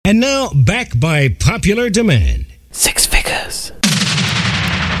And now, back by popular demand. Six Figures.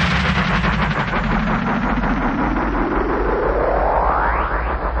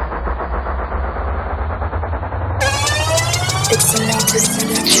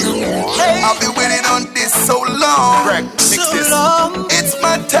 I've been waiting on this so long. Long. It's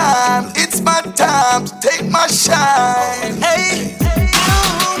my time to take my shine. Hey.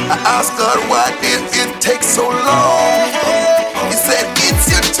 I asked God why did it take so long. He said it's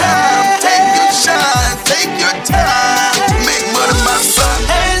your time, take your shine, take your time to make money, my son.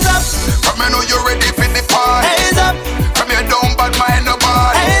 Hands up. From you know you're ready for the party. Hands up. From you don't bad mind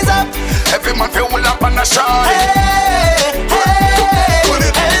nobody. Hands up. Every man feel well up on the shine. Hey, put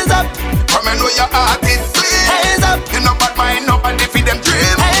it. Hands up. From you know your heart is clean. Hands up. You know bad mind nobody feed them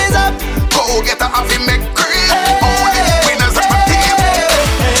dream. Hands up. Go get a happy make cream. Only winners of my team.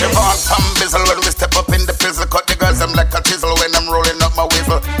 Chevron come bizzle when we step up in the pizzle. Cut the girls I'm like a chisel when I'm rolling up my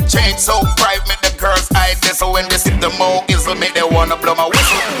whistle. Change so bright make the girls eye so when they see the mo isle make they wanna blow my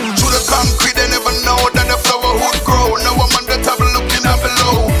whistle. Through the concrete they never know that the flower would grow. Now I'm on the top looking down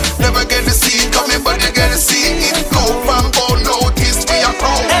below. Never get to see it coming but you get to see it go. From all notice we are pro.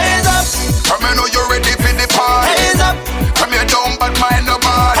 Hands up. From you know you're ready for the party. Hands up. From you don't bad mind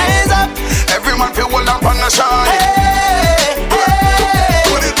nobody. Hands up. Every man feel well up on the shine. Hey,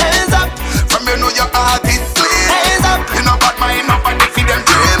 put it. Hands up. From you know your heart is clean. Hands up. You know bad mind nobody feed them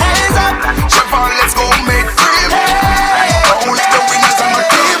dream. Hands up. Chevron, let's go make cream. Only the winners on my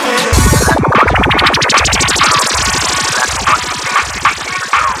team.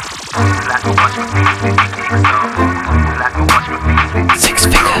 Six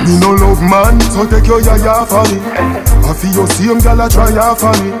Figures. Me no love man, so take your yaya for me. I feel your same gal a try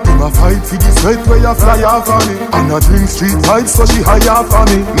for me. Him a fight for the sweat where you fly for me. And a drink street vibes so she higher for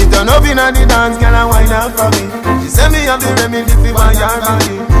me. Me turn up inna the dance, gal a wine up for me. She say me have the remedy for my body.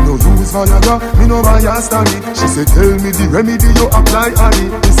 Me no use Viagra, me no buy a stanny. She say tell me the remedy you apply on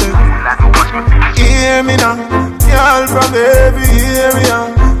it. He say hear me now, girl from every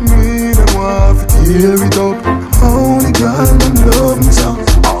area. me them want to tear it up. Only girl them love me so.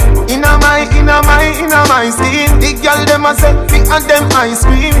 Inna my skin. The girl dem a say big and them ice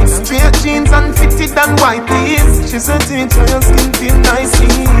cream. Straight jeans and fitted and white tees. She said to me, try your skin feel nice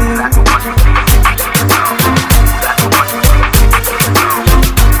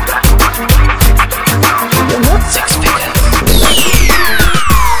Six Figures.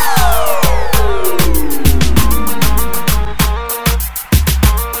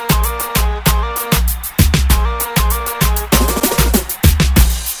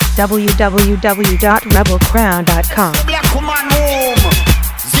 www.rebelcrown.com. Black woman home.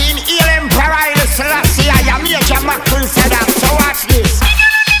 Zin Il Emperor Haile Selassie. I am Major Macron said that. So watch this.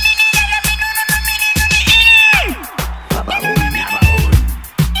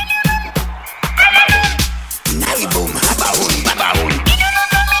 Boom, babahoon, babahoon.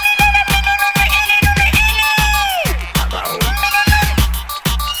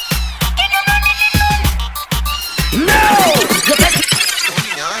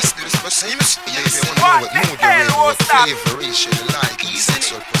 What the hell was that?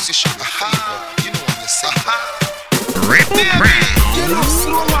 You love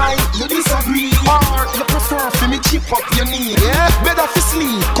slow wine, you disagree. Or you prefer for me chip up your knee. Yeah, better for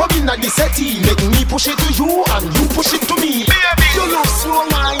sleep. Come in at the settee. Make me push it to you and you push it to me. You love slow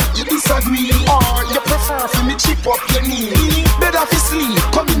wine, you disagree. Or you prefer for me chip up your knee. Better for sleep.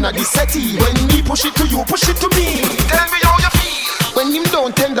 Come in at the settee. When me push it to you, push it to me. Tell me how you feel. When him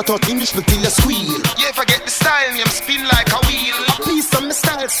don't tend to talk English, me till you squeal. Yeah, forget the style, him spin like a wheel. A piece of my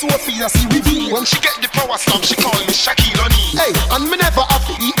style, Sophie, as he reveal. When she get the power slam, she call me Shaquille O'Neal. Hey, and me never have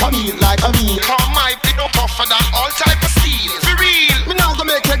to eat a meal like a meal. Call my pit no tougher than all type of steel. For real, Me now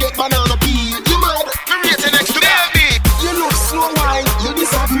gonna make you get banana peel. You mad? me rate you next to baby. You look slow wine, you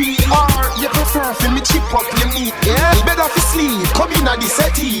disagree. Or you prefer for me chip up your knee. Yeah, better for sleep. Come in at the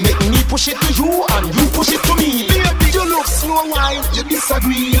settee. Make me push it to you and you push it to me. Baby, you look slow wine, you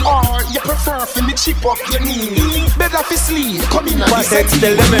disagree. Or you prefer for me chip up your knee. Better for sleep. Come in at the settee.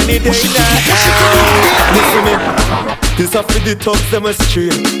 Tell them any day now. Listen me. This a for the thugs them a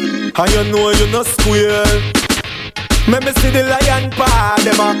straight. And you know you no square. Me see the lion paw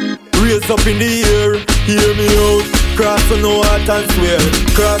them a raise up in the air. Hear me out. Cross on the water and swear.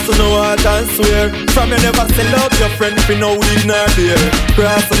 Cross on the water and swear. From you never sell out your friend for no weed nor beer.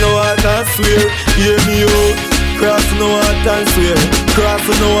 Cross on the water and swear. Hear me out. Cross on the water and swear. Cross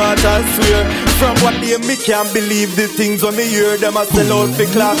on the water and swear. From what they me can't believe the things when me hear them a sell out for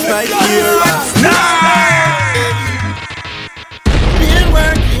class night here. Been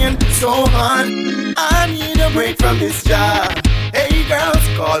working so hard. I need a break from this job. Hey girls,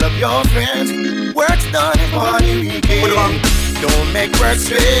 call up your friends. Work's done for the weekend. Don't make work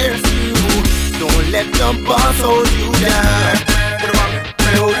stress you. Don't let the boss hold you down.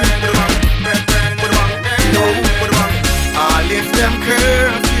 No, I'll lift them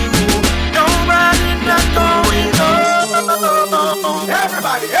curves you. Nobody not going home.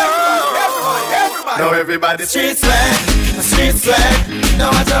 Everybody. Now everybody street swag. Now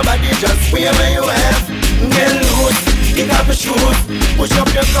what's your body, just wear where you have. Get loose, kick off your shoes. Push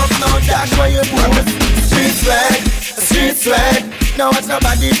up your cup, now dash where you put. Street swag. Now what's your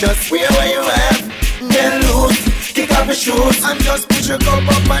body, just wear where you have. Get loose, kick off your shoes. And just push your cup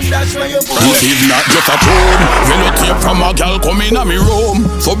up and dash where you put. This is not just a tune. When you take from a gal come in a me room.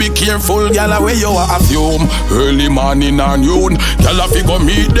 So be careful, gal, where you are assume. Early morning and noon, gal fi go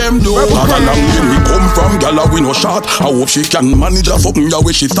meet them do. Not a long way we come from, gal we no shot. I hope she can manage a something ya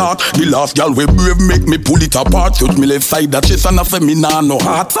where she start. The last gal we brave make me pull it apart. Touch me left side that she and a seminar no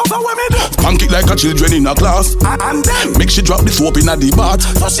heart. So what me do? Spank it like a children in a class. And then make she drop the soap in a the bath.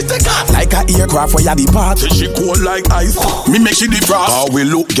 So she take off like a aircraft where ya depart. Say she cold like ice. Me make she defrost. How we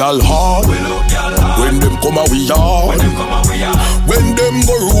look gal hard. When them come a we yard. When them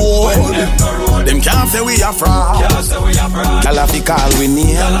go road. Them can't say we are fraud. Gal have to call we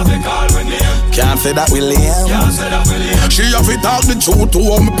name. Can't say that we lame. She have to talk the truth to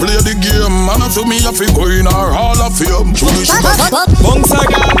me play the game. And to me have to go in her hall of fame.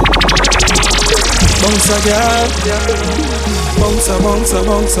 Bounce again.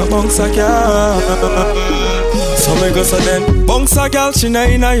 Bounce again. So me go so then bounce a girl, she na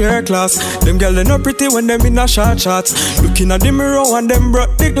in a your class. Them girl they no pretty when them in a short shots. Looking at the mirror and them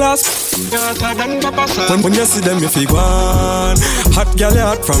broke the glass. When you see them you feel one. Hot girl you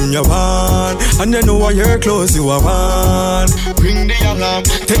hot from your one. And you know what your clothes you are one. Bring the alarm,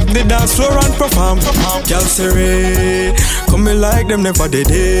 take the dance floor and perform. Girl say coming like them never did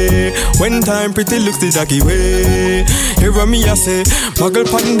it. When time pretty looks the doggy way. Hear me I say muggle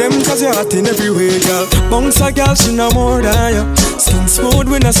pan them cause you're hot in every way, girl. Bounce a girl, she no more than you. Skin smooth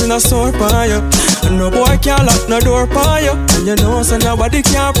when I see no sore by you. And no boy can't lock no door by you. And you know so nobody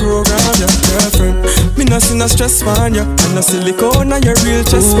can program your girlfriend. Me no see no stress on you. And no silicone on your real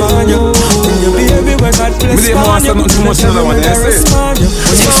chest on you. When you baby where God bless on you. Too much of what they say.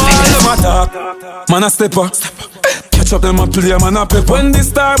 Man a stepper. Catch up them a play, man a pepper. When the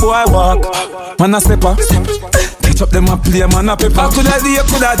star boy walk, man a stepper. Catch up them a play, man a pepper. Coulda day,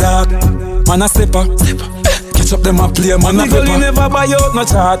 coulda dark, man a stepper. Catch up them a play, man a pepper. Never buy out no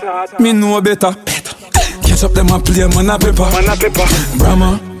chart, me know better. Catch up them a play, man a pepper.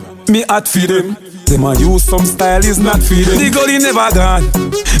 Brahma, me hot feed them. Them a use some style is not feeding. The gully never gone,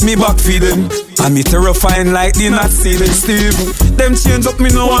 me back feed them. And me terrifying like the not see them. Steve, them change up, me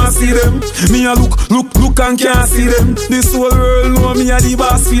no want see them. Me a look and can't see them. This whole world know me a the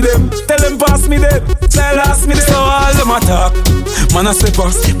boss for them. Tell them pass me them, tell ask me them. So all them attack, man a step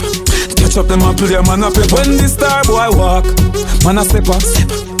up. Catch up them a play, man a pepper. When the star boy walk, man a step up.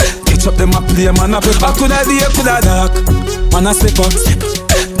 Catch up them a play, man a pepper. Coulda day, coulda dark, man a step up.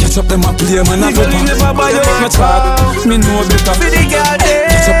 Catch up them a play, man a pepper. Never buy out no chat, me know better.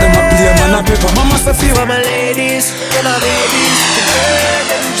 Catch up them a play, man a pepper. Mama say feel for my ladies, they're my babies. The girl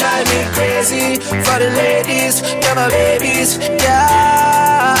them drive me crazy. For the ladies, they're my babies. Yeah.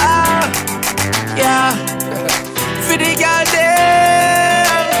 For the girl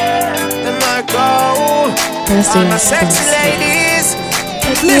them I go. All my sexy ladies,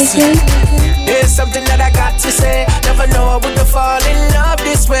 listen. There's something that I got to say. Never know I would fall in love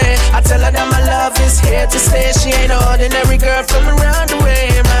this way. I tell her that my love is here to stay. She ain't an ordinary girl from around the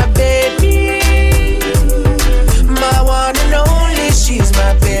way. My baby, my one and only, she's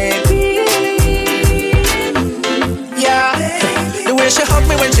my baby. Yeah, the way she hug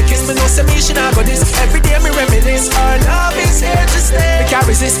me when she kiss me, no say me she not got this. Every day me reminisce, our love is here to stay. Me can't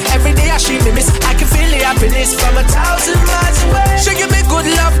resist, every day I she me miss. I can feel the happiness from 1,000 miles away. She give me good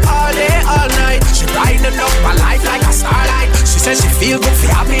love all day, all night. She brighten up my life like a starlight. She says she feel good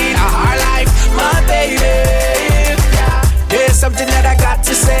for me in her life. My baby, yeah. There's something that I got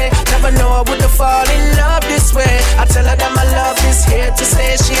to say. Never know I would've fall in love this way. I tell her that my love is here to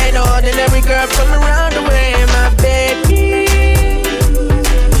stay. She ain't an ordinary girl from around the way. My baby,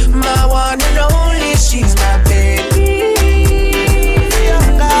 my one and only, she's my baby.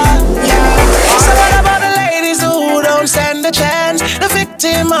 Yeah. So what about the ladies who don't stand a chance? The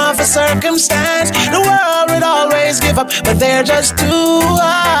victim of a circumstance. The world would always give up, but they're just too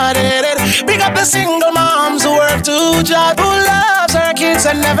hard-headed. Pick up the single moms who work 2 jobs, who love loves her kids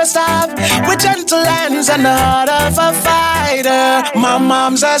and never stop. With gentle hands and the heart of a fighter. My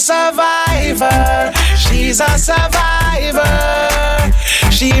mom's a survivor. She's a survivor.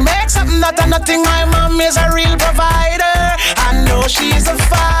 She makes up nothing, nothing. My mom is a real provider. I know she's a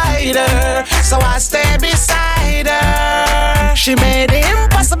fighter, so I stay beside her. She made the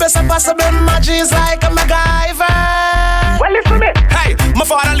impossible so possible. Maggie's like a MacGyver. Well, listen me. Hey, my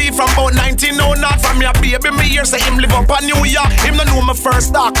father leave from about 19, no, not from your baby. Me here say him live up in New York. Him no know my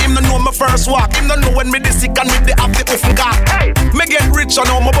first talk, him no know my first walk. Him no know when me the sick and me the have the open car. Hey, me get rich, I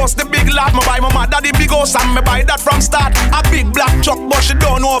know my boss the big lot. Me buy my mother the big house and me buy that from start. A big black truck, but she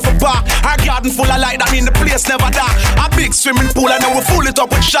don't know for park. Her garden full of light, that mean the place never dark. A big swimming pool and now we full it up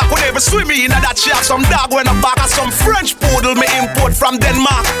with shark. Whenever swimming in that shack, some dog when a back and some French poodle me import from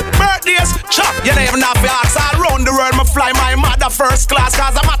Denmark. Birthdays, chop, you never have to ask. All round the world me fly my mother first class,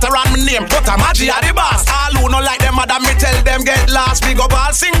 cause I matter on my name. But I'm Maggie at the boss. All who no like them mother, me tell them get lost. Big up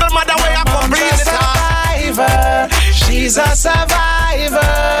all single mother where I complete the task. She's a survivor.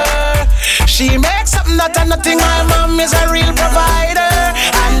 She makes up nothing. My mom is a real provider.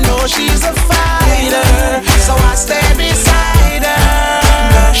 I know she's a fighter, so I stay beside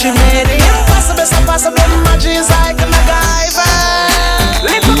her. She made the impossible so possible. Maggie's like a MacGyver.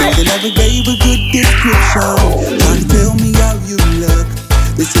 They never gave a good description. Trying to tell me how you look.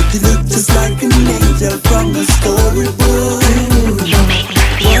 They said you look just like an angel from a storybook. You make me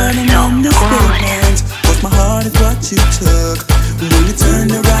feel so good. Cause my heart is what you took. When you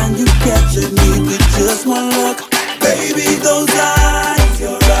turned around, you captured me with just one look. Baby, those eyes,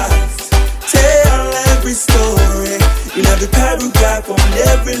 your eyes, tell every story. In every paragraph, on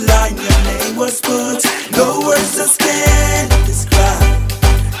every line, your name was put. No words just can describe.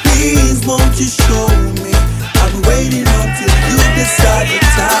 Please, won't you show me? I'm waiting until you decide the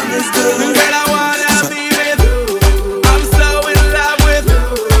time is good. Girl, I wanna be with you. I'm so in love with you.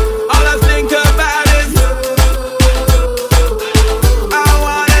 All I think about is you. I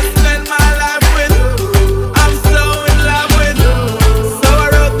wanna spend my life with you. I'm so in love with you. So I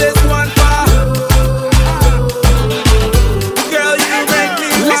wrote this one for you. Girl, you make me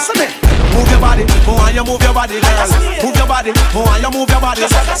listen it. Move your body, you move your body, girl. Move your body, you move your body.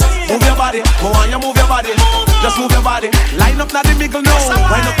 Move your body, you move your body. Just move your body, line up now the middle now.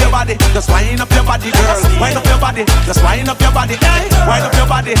 Wind up your body, just wind up your body, girl. Wind up your body, just wind up your body. Wind up your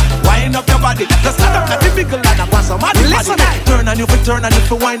body, wind up your body. Just stand up now the middle and I want somebody. Listen, turn and you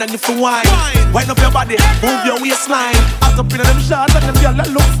for wine and you for wine. Wind up your body, move your waistline. Act up in them shots and them girl that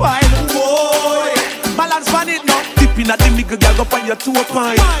look fine. Boy, balance on it now. Dipping at the middle, girl, go on your two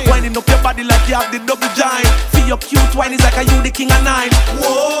pine. Winding up your body like you have the double giant. Feel your cute wine is like a you the king of nine.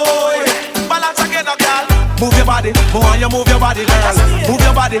 Boy, balance again, girl. Move your body, you move your body, girl. Move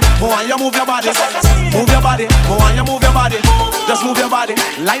your body, you move your body. Move your body, you move your body. Just move your body,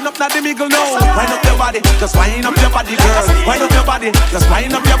 line up now the middle now. Wind up your body, just wind up your body, girl. Wind up your body, just wind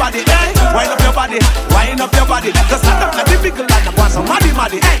up your body. Wind up your body, wind up your body. Just stand up now the middle and I want some maddy.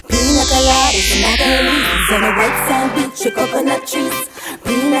 Pina coladas and daiquiris on a white sand beach with coconut trees.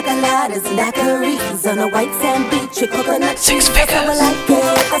 Pina coladas and daiquiris on a white sand beach with coconut trees. Six figures.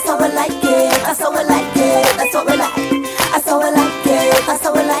 That's how I like it. That's how I like it. That's how I like it. That's how I like it. That's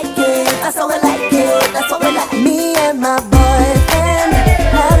how I like it. That's how I like it. That's how I like it. Me and my boyfriend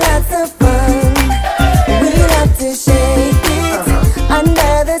have lots of fun. We love to shake it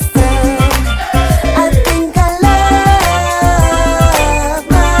under the sun. I think I love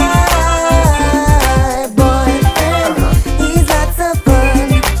my boyfriend. He's lots of fun.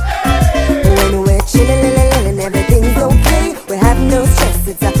 When we're chillin' and everything's okay, we have no stress.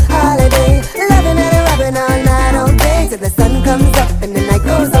 It's a holiday. Loving and rubbing all night, all day, till the sun comes up and the night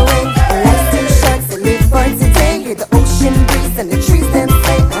goes away. And life's too short, so live for today. Hear the ocean breeze and the trees them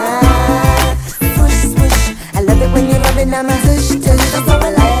say, swoosh, swoosh. I love it when you're rubbing on my tush, tush. That's how I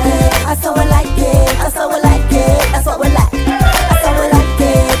like it. That's how I like it. That's how I like it. That's what we like. That's how I like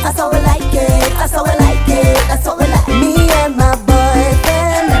it. That's how I like it. That's how I like it. That's what we like. Me and my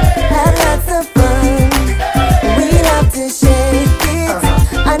boyfriend have lots of fun. We love to shake it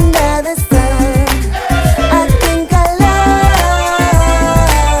under the sun. I think I love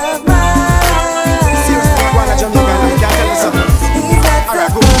my boyfriend. He's lots of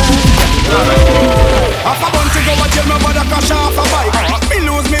fun. Half a bunch to go and tell my brother crash off a bike. Me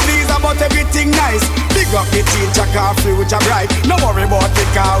lose me visa but everything nice. Big up the teacher car future bright. No worry about the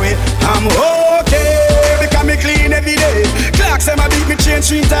car way. I'm okay because me clean every day. Clocks say my beat me change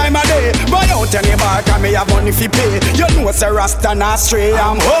 3 times a day. But don't tell me back and me have money fi pay. You know say Rasta not stray.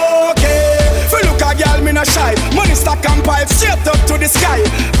 I'm okay Fi look a girl, me no shy. Money stack and pipe straight up to the sky.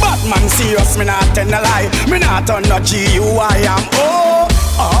 Batman serious, me not tell a lie. Me not on no G.U.I. am.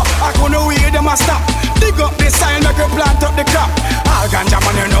 I couldn't wait them a stop. Dig up the sign, make you plant up the crop. All ganja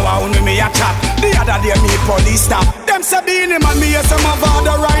man, you know how me a chat. The other day me police stop. Them say Beenie Man, me yes, some of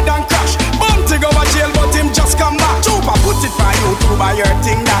the ride and crash. Bumpty go to jail, but him just come back. Trooper put it for YouTube, I hear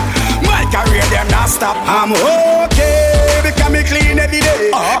thing that. My career, them not stop. I'm okay, because me clean every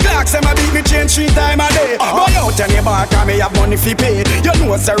day. Clocks them a beat me change 3 times a day. Boy out on your back and me have money fi pay. You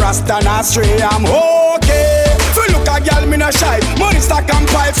know it's a Rasta not stray. I'm okay. Fi look a girl, me no shy. Money stack and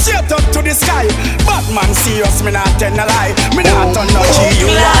pipe straight up to the sky. Batman serious, me not tell a lie. Me not on no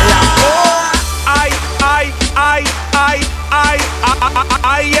G.U.I.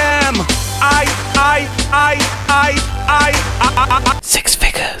 I am 6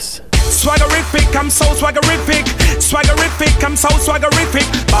 figures. Swaggerific, I'm so swaggerific. Swaggerific, I'm so swaggerific.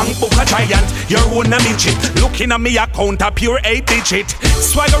 Bank book a giant, your own a midget. Looking at me account a pure 8 digit.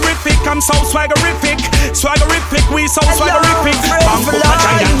 Swaggerific, I'm so swaggerific. Swaggerific, we so swaggerific. Bank book a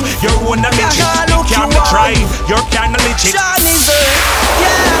giant, your own a midget. You can't try, you're kinda legit. Johnny's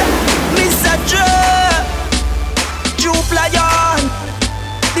yeah, Mr. Joe, Juplayan,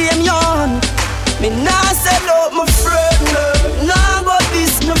 Damian. Me nah sell out my friend, nah go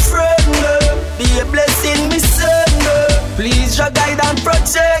this my friend. Be a blessing, me son. Please your guide and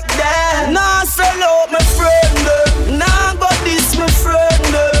protect them. Nah sell out my friend, nah go this my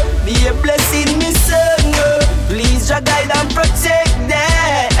friend. Be a blessing, me son. Please your guide and protect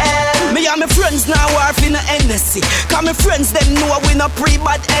them. Me and my friends now are in a NSC. Cause my friends them know we no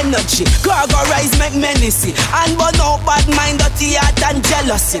pre-bad energy. Cargo rise make menacy. And burn out bad mind, dirty heart and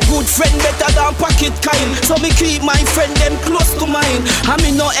jealousy. Good friend better than pocket kind. So me keep my friend them close to mine. And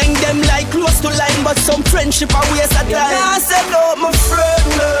me no hang them like close to line. But some friendship are waste of time. Nah say no my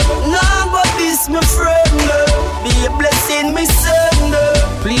friend, nah but this my friend. Be a blessing me son.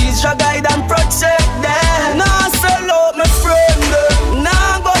 Please your guide and protect them. Nah say no my friend,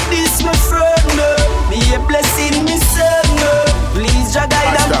 nah but this my friend. Be a blessing me son. Please your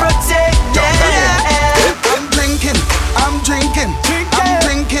guide and protect them. I'm drinking, I'm drinking, I'm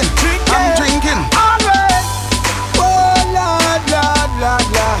drinking, I'm drinking. Alright. Oh Lord, Lord, Lord,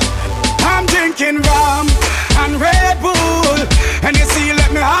 Lord. I'm drinking rum and Red Bull. And you see,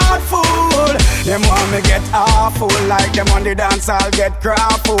 let me heart full. Them want me get awful. Like them on the dance, I'll get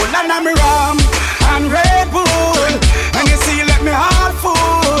grappled. And I'm rum and Red Bull. And you see, let me heart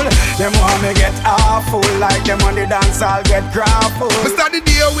full. Them want me get awful. Like them on the dance, I'll get grappled. Me start the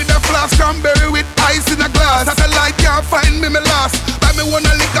day with a flask cranberry with ice in a glass. That the light can't find me, me lost. Buy me one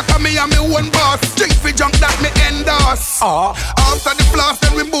a liquor, cause me and me one boss. Drink for junk that me endorse. After the flask,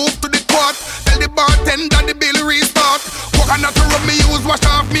 then we move to the quart. Tell the bartender the bill restart. Coconut to rub me use, wash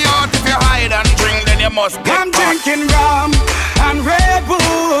off me heart. If you hide and drink, then you must get I'm drinking rum and Red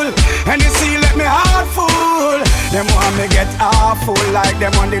Bull. And you see, let me heart full. Them want me get awful. Like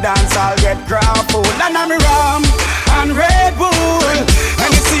them on the dance, I'll get grappled. And I'm rum and Red Bull.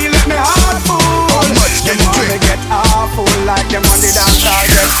 And you see, let me heart full. Them want me get awful. Like them on the dance, I'll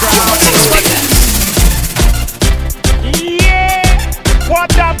get grappled. Yeah,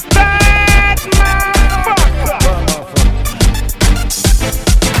 what a bad motherfucker.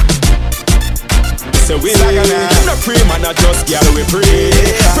 So we no pray, man, I just girl we pray.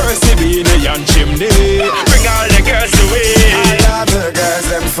 First be the young chimney. Bring all the girls away. I love the girls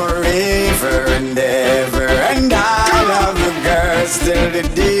them forever and ever. And I love the girls till the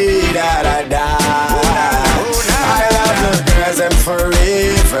day that I die. I love the girls them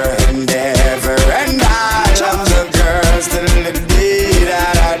forever and ever. And I love the girls till the day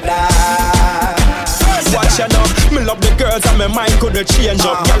that I die. Watch you know, me love the girls and my mind couldn't change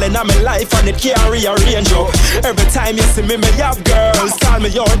up. Girl in my life and it can't rearrange up. Every time you see me have girls. Call me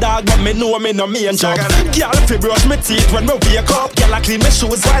your dog but me know me no main job. Girl fi brush me teeth when me wake up. Girl I clean my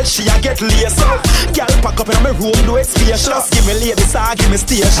shoes while she a get lace up. Girl pack up in my room do it spacious. Give me ladies I give me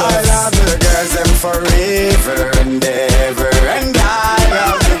station. I love the girls them forever and ever. And I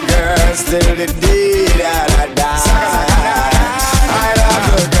love the girls till the day that I die. I love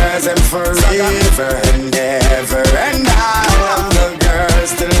the girls them forever and ever. And I love the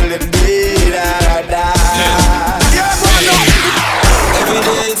girls till the day that I die. Every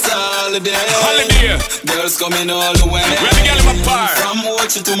day it's a holiday. Girls coming all the way. From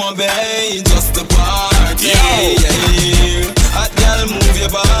Ochi to my bay, just a party. Yeah. Hot girl, move your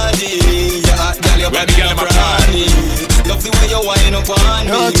body. Yeah, hot girl, your body your brownie. Love the way you wind up on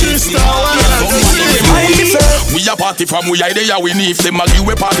me. We a party from we idea we need. Say Maggie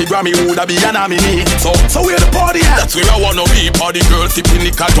we party Grammy woulda be an amini. So where the party at? That's where I wanna be. Party girls sipping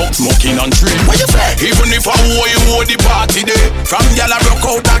the cat up, smoking on tree. What you say? Even if I owe you owe the party day. From y'all I rock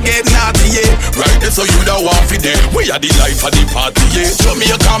out I get naughty, yeah. Right there so you don't want fi there. We are the life of the party, yeah.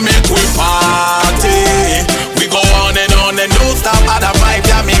 Jamaica make we party. We go on and don't stop at the vibe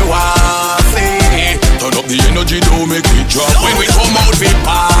that me want see. Turn up the energy, don't make me drop. When we come out we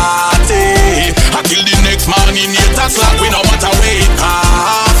party. Until the next morning, 8 o'clock, we no matter where it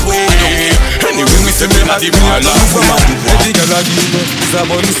halfway. Anyway, we say me not the real life. Every girl I give me is a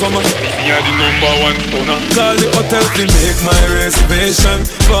bun summer. Me are the #1 stunner. Call the hotel to make my reservation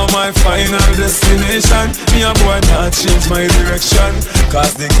for my final destination. Me a boy not change my direction,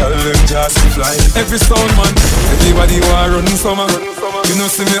 cause the girl them just fly. Every sound man, everybody want run summer. You know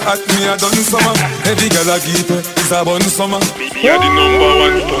see me at me a done summer. Every girl I give me is a bun summer. Me are the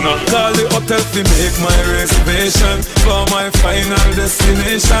 #1 stunner. Call the hotel to make my reservation for my final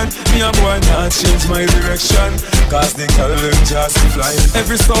destination. Me a boy not change my direction, cause the girl them just fly.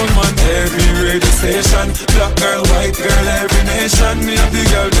 Every sound man, every radio station. Black girl, white girl, every nation. Me and the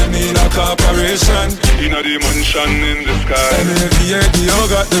girl them in a corporation. In a dimension in the sky. And every year the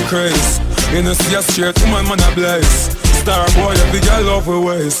got the craze. You know see a straight woman man a blaze. Star boy, every girl love we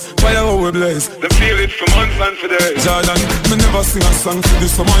ways. Fire how we blaze. They feel it for months and for days. Jordan, me never sing a song for the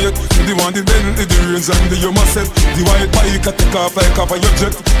summer yet. The one the Bentley, the range and the Yuma set. The white bike a take off like off of your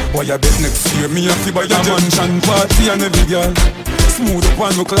jet. Why you bet next year me a fi buy a mansion party and every girl smooth up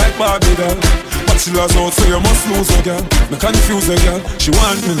and look like Barbie doll. Bachelor's out so you must lose a girl. Me confuse a girl, she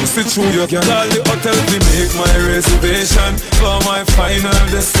want me to sit through your girl. Call the hotel to make my reservation for my final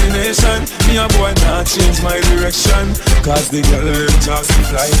destination. Me a boy not change my direction, cause the girl them just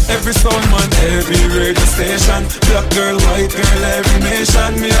fly. Every sound man, every radio station. Black girl, white girl, every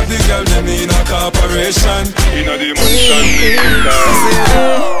nation. Me have the girl them in a corporation. In a dimension in the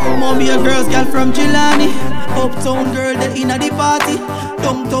sky. Mommy a girls, girl from Chilani. Uptown girl, they inna the party.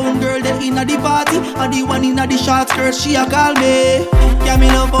 Downtown girl, they inna the party. And the one inna the short skirt, she a call me. Yeah, me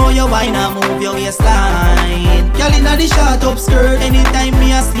love how you whine and move your waistline. Girl inna the short up skirt, anytime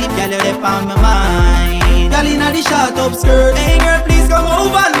me a sleep, girl you left on my mind. Girl inna the short up skirt, hey girl please come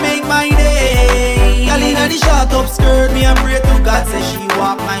over and make my day. Girl inna the short up skirt, me a pray to God say she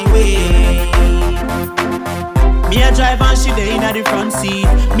walk my way. Me a drive and she dey inna the front seat.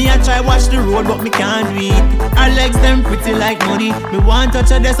 Me a try watch the road but me can't do it. Her legs them pretty like money. Me want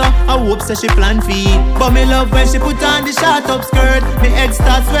touch her there so I hope so she plan feet. But me love when she put on the short up skirt. Me head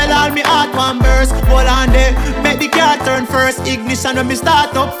starts swell all me heart one burst. Hold on there, make the car turn first. Ignition when me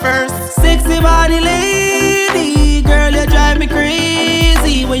start up first. Sexy body lady, girl you drive me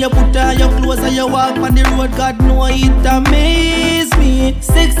crazy. When you put on your clothes and you walk on the road, God know it amaze me.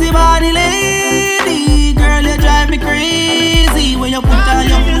 Sexy body lady, girl you drive me crazy. When you put on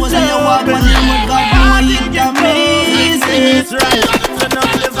your clothes and you walk on the road, God know it amaze me. It's right. Turn up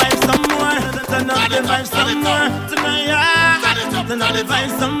the vibe some more. Turn up the vibe some more. Tonight, turn up the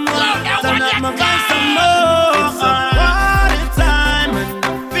vibe some more. Turn up my vibe some more. Party time and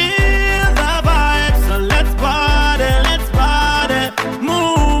feel the vibe. So let's party, let's party.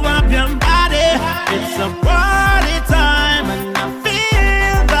 Move up your body. It's a party time and I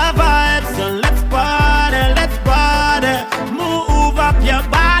feel the vibe. So let's party, let's party. Move up your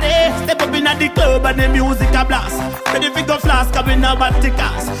body. Step up in the club and the music a blast. Ready fi go flask up in a batty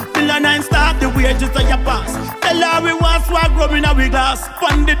cast. Till a 9 start the wages on your pass. Tell her we want swag rub in a we glass.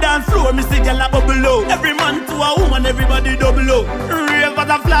 On the dance floor me see gyal a bubble low. Every man to a woman everybody double low. Rave at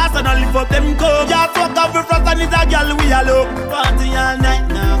a flash and a lift up them cup. Just fuck up in front and it's a gyal we a low. Party all night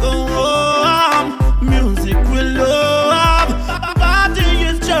now go home. Music will love. Party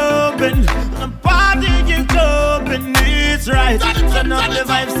is jumping. Party is jumping. It's right. Turn up the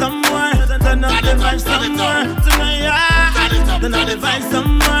vibe some more. Turn up the vibe some more. Tonight, turn up the vibe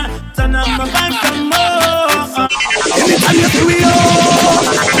some more. Turn up my vibe some more. Anytime you see we out,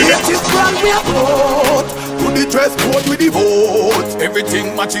 it is brand we applaud. To the dress code with the vote.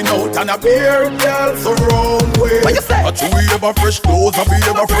 Everything matching out and a beer girl so wrong way. What you say? Do we ever fresh clothes or we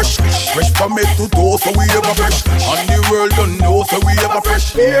ever fresh? Fresh from head to toe so we ever fresh. And the world don't know so we ever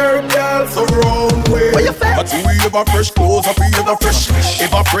fresh. Beer girl so wrong way. What you say? Do we ever fresh clothes or we ever fresh?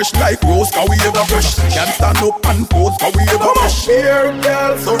 Ever fresh like rose cause we ever fresh. Can't stand up and pose cause we ever fresh. Beer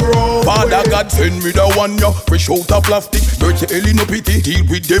girl so wrong Father way. God send me the one yo. Fresh out of plastic. Dirty Ellie no pity. Deal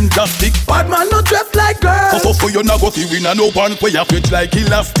with them plastic. Bad man not dressed like girls. So for you you not go see we no one where you fit like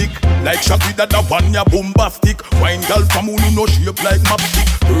elastic. Like Shaggy that the one ya bombastic. Wine girl from who no shape like mapstick.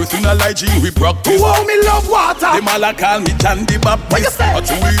 Personal hygiene we practice. Wow, me love water. Them all a call me Chandy Baptist. But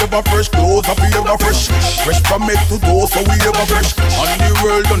we ever fresh clothes, we ever fresh. Fresh from head to toe, so we ever fresh. On the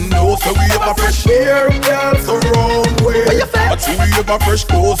world don't know, so we ever fresh. Here girls the wrong way. But we ever fresh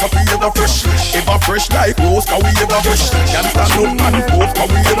clothes, we ever fresh. Ever fresh like rose, cause we ever fresh. Can't stand up and post,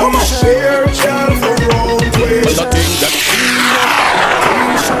 cause we ever fresh. Here girls the wrong way. But the thing that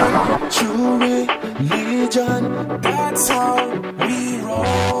True religion, that's how we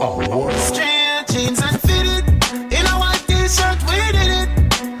roll. Straight jeans and fitted, in a white t-shirt we did it.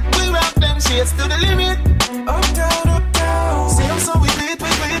 We rock them shades to the limit. Up down, up down. Same so we do it, we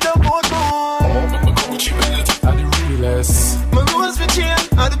do it up both more. My Gucci belt are the realest. My rose for chain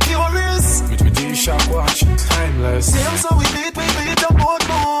are the purest. With my D-Shock watch, timeless. Same so we do it up both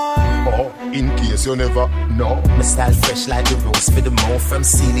more. Oh, in case you never know. My style fresh like the rose for the mouth. From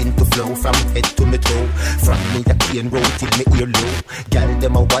ceiling to floor, from head to my toe. From me a cane road till me ear low. Girl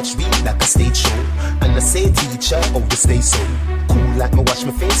them a watch me like a stage show. And I say teacher, oh you stay so cool like me wash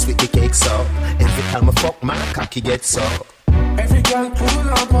my face with the cakes up. Every time I fuck my cocky gets up. Every girl pull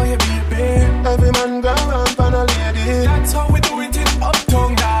up on your baby. Every man go around on a lady. That's how we do it in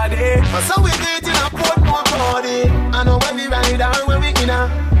Uptown, daddy. That's how we do it in a Portmore party. I know when we ride and when we in a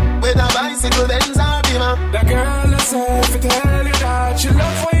with a bicycle, Benz or Beamer. The girl herself will tell you that she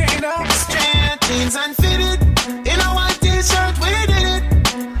love for you in a straight jeans and fitted. In a white t-shirt, we did it.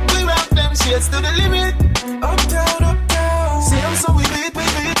 We rock them shades to the limit. Up down, up down. Same so we do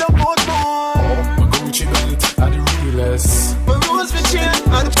it up both more. My Gucci belt are the realest. My rose for chain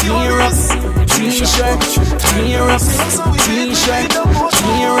are the purest. T-shirt, tear up, T-shirt,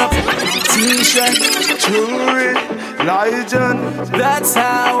 tear up, T-shirt, jewelry, legend. That's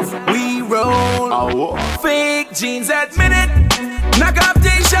how we roll. Fake jeans, admit it. Knock off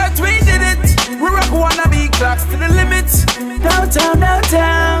T-shirt, we did it. We rock wannabe clocks to the limit. Downtown,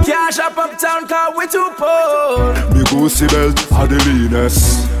 downtown. Cash up uptown, car we too poor. Me Gucci belt are the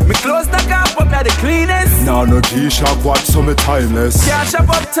leanest. Me clothes the car up at the cleanest. Now no G-Shock watch so me timeless. Cash up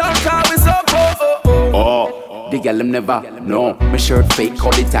uptown, car we so poor. The girl them never know. My shirt fake,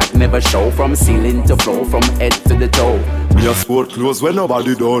 call the tag never show. From ceiling to floor, from head to the toe. Me a sport clothes when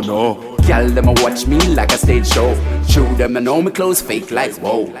nobody don't know. Girl them a watch me like a stage show. True them I know me clothes fake like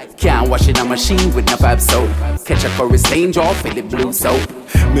whoa. Can't wash in a machine with no fab soap. Catch a curry stain draw for the blue soap.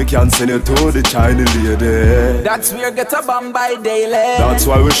 Me can send you to the Chinese lady. That's where get a bomb by daily. That's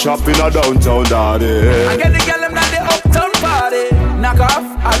why we shop in a downtown daddy. I get the girl them at the uptown party. Knock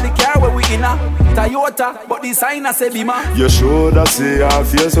off all the car where we in a Toyota, but the sign a say Bima. You should have see her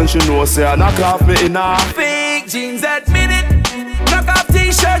face when she know say I knock off me in a fake jeans, admit it. Knock off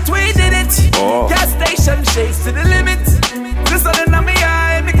t-shirt, we did it. Gas station shakes to the limit. The sun in my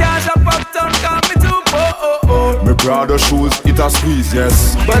eye, me can't shop uptown, call me too poor. Me Prada shoes, it a squeeze,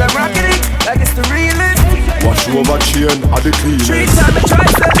 yes. But I'm rocking it like it's the realest. Wash over chain at the cleanest. 3 times I try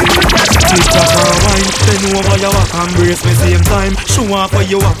to TikTok and wine, bend over your walk and brace me same time. Show off for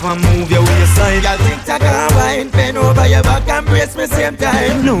you up and move your waistline. Y'all TikTok and wine, bend over your back and brace me same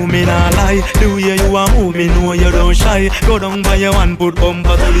time. No me not lie, the way you a move me know you don't shy. Go down by your one, put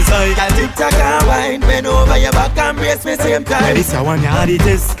bumper to the side. Y'all TikTok and wine, bend over your back and brace me same time. This a one you had the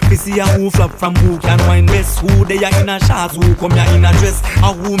test. We see a who flop from who can wine best. Who they are in a shots, who come here in a dress.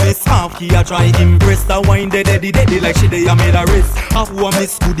 A who miss half, he a try impress. The wine deady like she they a made a rest. A who a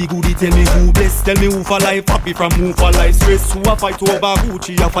miss goody, tell me who bless. Tell me who for life happy from who for life stress. Who a fight over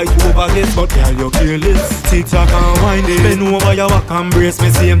Gucci, a fight over this. But girl you careless. TikTok and wine, bend over your back and brace me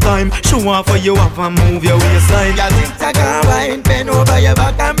same time. Show off for you up and move your waistline. Y'all TikTok and wine, bend over your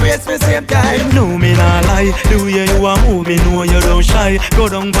back and brace me same time. No me not lie, the way you a move me know you don't shy. Go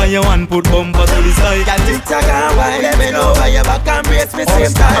down by your one, put bumper to the side. Y'all TikTok and wine, bend over your back and brace me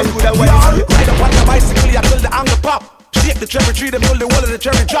same time. Ride up on the bicycle until the angle pop. Shake the cherry tree, them till the wall of the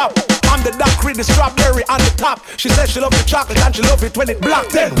cherry drop. I'm the dark cream, the strawberry on the top. She says she love the chocolate and she love it when it black.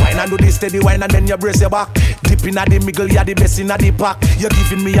 Then wine and do this steady wine and then you brace your back. Dip in at the middle, you're the best in at the pack. You're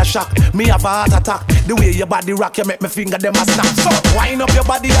giving me a shock, me have a heart attack. The way your body rock, you make me finger them a snap. So wine up your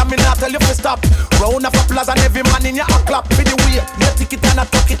body and me not tell you to stop. Round of applause and every man in your clap. For the way you tick it and I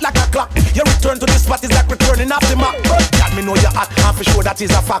tuck it like a clock. Your return to the spot is like returning off the map. But God, me know you're hot, and for sure that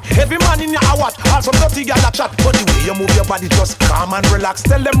is a fact. Every man in your watch, all some dirty girl a chat. But the way you move your body just calm and relax.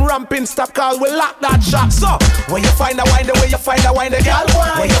 Tell them ramping stop, call we lock that shot. So when you find a wine, the way you find a wine, the girl.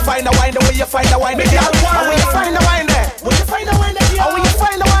 When you find a wine, the way you find a wine, the girl. And when you find a wine there, when you find a wine there, and when you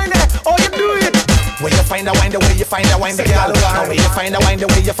find a wine there, oh you do it. Where you find the wine, the way you find the wine, the girl. Now where you find the wine, the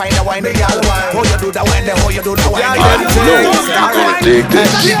way you find the wine, the girl. How you do the wine, how you do the wine.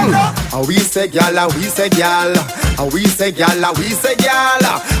 And we say girl, and we say girl, and we say girl, and we say girl,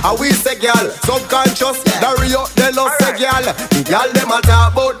 and we say girl. Subconscious, the real, they love say girl. The girl them a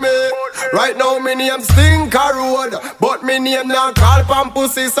talk about me. Right now me name Stinker Road, but me name not call pan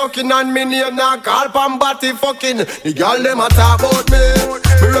pussy sucking, and me name not call pan body fucking. The girl them a talk about me.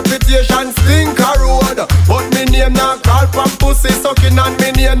 Me reputation Stinker Road, but me name not call pan pussy sucking, and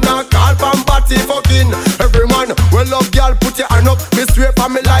me name not call pan body fucking. Every man will love girl, put your hand up. Me straight for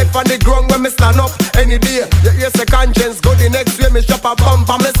me life on the ground when me stand up. Any day, you hear say conscience go the next way. Me shop a bump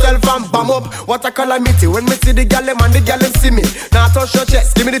for myself and bam up. What a calamity when me see the girl them and the girl them see me. Now touch your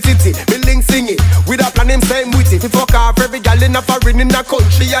chest, give me the titty. Me link sing it, with a plan him same witty. If you fuck off every girl in a foreign in a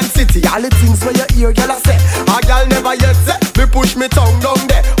country and city. All the things where you hear girl I say, a girl never yet say. Me push me tongue down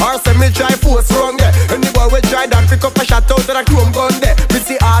there, or say me try force wrong there. Any boy we try that pick up a shot out of the chrome gun there. Me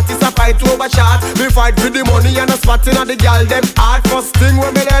see artists a fight over shot. Me fight for the money and a spotting of the girl them hard. First thing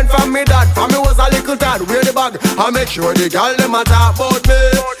when me learn from me dad, from me was a little tad. Wear the bag, I make sure the girl them a talk about me.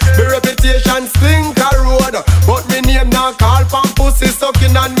 Me reputation Stinker Road, but me name not call pan pussy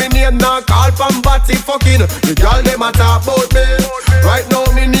sucking, and me name not call pan body fucking. The girl them a talk about me. Right now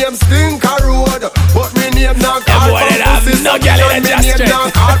me name Stinker Road, but me name not call pan pussy sucking, and me name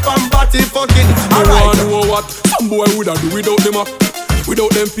not call pan body fucking. Alright, know what? Some boy woulda do without them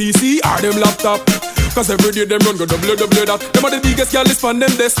without them PC or them laptop. Cause every day them run go double that. Them are the biggest gal list on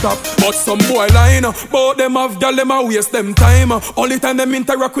them desktop. But some boy line, both them have gal, them a waste them time. Only time them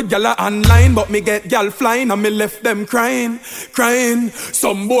interact with gal online. But me get gal flying and me left them crying.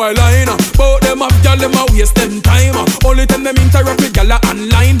 Some boy line, both them have gal, them a waste them time. Only time them interact with gal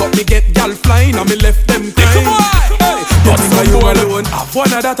online. But me get gal flying and me left them crying. Hey, but some boy alone have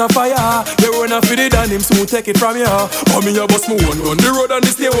one of that a fire. They run off with it and him soon take it from you. But me a bust me one gun the road and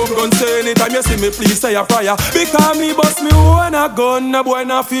this day home gun. Say anytime you see me please say a fire. Because me bust me one a gun, a boy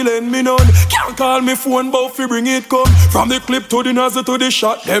not feeling me none. Can't call me phone but fi bring it come. From the clip to the nozzle to the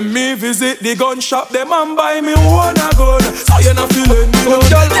shot. Them me visit the gun shop. Them and buy me one a gun. So you not feeling me none.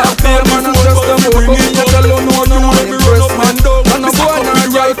 Can't call me phone but fi bring it come. Don't know you when me run up and down. And a boy not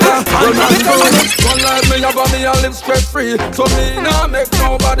right now. One like me have me a live stress free. So me not make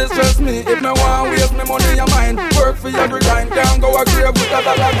nobody stress me. If me want waste me money and mine. Work for every kind. Can't go a grave with a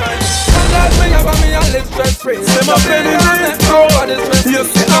dollar kind. Like me have me a live stress free. Say my penny is nobody stress free. You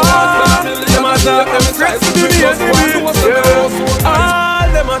see them a talk, them stress free. All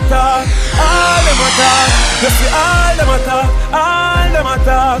them a talk, all them a talk. You see all them a talk, all them a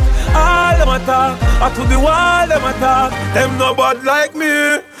talk, all them a talk. I to the wall them a talk. Them no bad like me,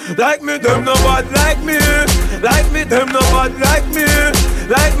 them no bad like me, them no bad like me.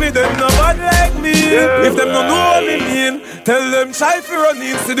 Like me, them no bad like me. If them no know what me mean, tell them try to run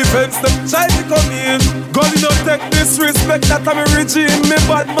in. See the fence, them try to come in. God, you don't take disrespect, that I'm a regime. Me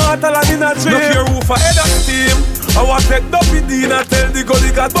bad mortal and in a dream. Look your roof ahead of steam. I want take Duffy Dean and tell the God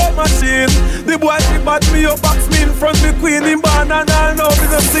he got ball machine. The boy he bat me up, box me in front me queen in barn and all now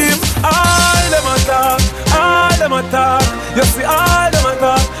we don't see him. All them a talk, all them a talk. You see all them a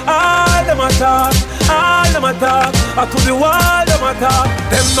talk, all them a talk, all them a talk. I to the wall them a talk.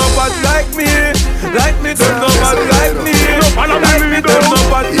 Them no bad like me, them no bad like me. Like me, them no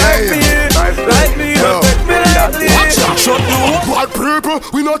bad like me. Like me, don't take me lightly. Shut you up, bad people.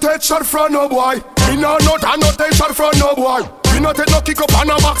 We no take shot from no boy. We no take shot from no boy. We no take no kick up and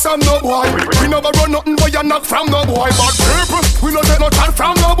no box from no boy. We never run nothing but you knock from no boy. Bad people, we no take no shot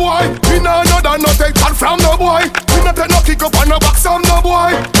from no boy. We no take shot from no boy. We no take no kick up and no box from no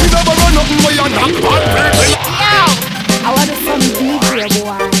boy. We never run nothing but you knock. Bad people. Yo, I want to some DJ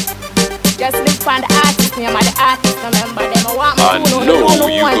boy. Just look for the artist name and the artist remember them. I know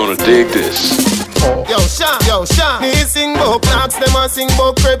you're gonna dig this. Yo, Sean. Me sing bout knocks, them a sing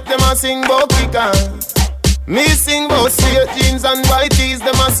bout crepe, them a sing bout kickers. Me sing bout straight jeans and white tees,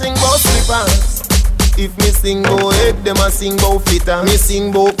 them a sing bout slippers. If me sing bout head, them a sing bout flitter. Me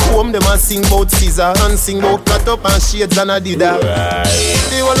sing bout comb, them a sing bout scissor. And sing bout cut up and shades and Adidas.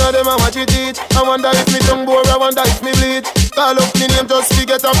 The one of them a watch it teach. I wonder if me tongue bore, I wonder if me bleach. Call up me name just to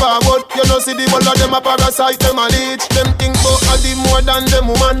get a forward. You know see the one of them a parasite, them a leech. Them think bout a the more than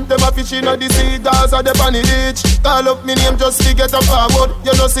them woman. Them a fish in a the sea, cause a the panny ditch. Call up me name just to get a forward.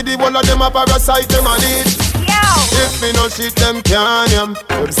 You know see the one of them a parasite, them a leech. If me no shit, them can't yam.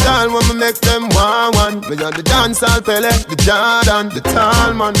 Them style when me make them one. Me on the dancehall Pele, the Jordan, the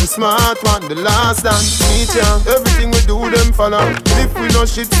tall man, the smart one, the last dance. Me jam, everything we do them follow. If we no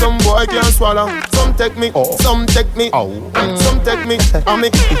shit, some boy can't swallow. Some take me, some take me, some take me. I'm a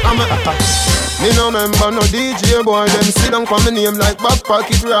Me no member no DJ boy, them sit down for me name like back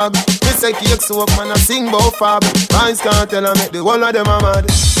pocket rag. Me say cake soap, man, I sing bout fab. Vybz Kartel, I make the whole of them a mad.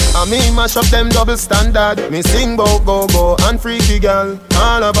 I me mash up them double standard. Me sing bout go-go and freaky girl.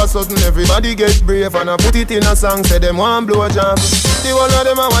 All of a sudden everybody get brave and I put it in a song, say them want blow job. The whole of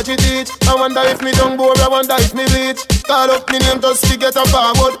them a watch it teach. I wonder if me tongue bore, I wonder if me bleach. Call up me name just to get a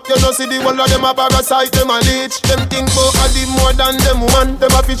forward. You know see the whole of them a parasite, them a leech. Them think bout a did more than them want.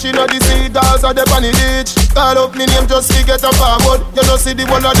 Them a fish in the sea, dolls are the bunny ditch. Call up me name just to get a forward. You know see the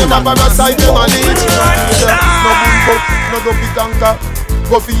whole of them a parasite, them a leech. No boom no go fi tanker.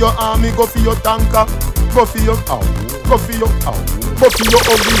 Go for your army, go for your tanker. Go for your ow, go for your ow. Go for your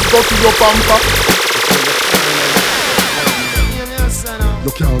ugly, go for your pamper.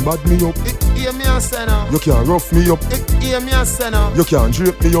 You can't bad me up. You can't rough me up. You can't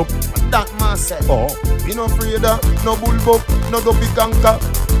drape me up. That man said. Oh, you no afraid of no bullbuck, no dopey canker.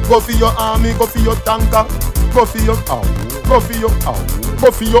 Go for your army, go for your tanker. Go for your ow, go for your ow.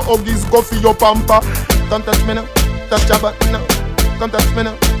 Go for your uggies, go for your pamper. Don't touch me now, touch your button now. Come touch me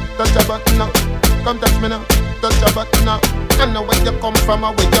now, touch your button now. Come touch me now, touch your button now. I know where you come from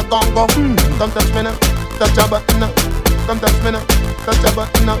or where you gon' go. Come touch me now, touch your button now. Come touch me now, touch your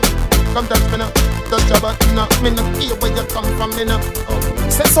button now. Come touch me now, touch your button now. Me no care where you come from, me now. Oh.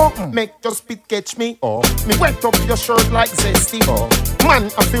 Say something, make your spit catch me. Oh. Me wet up your shirt like zesty. Oh. Man,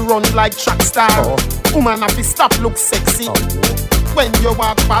 I feel run like track star. Oh. Woman, I feel stop look sexy. Oh. When you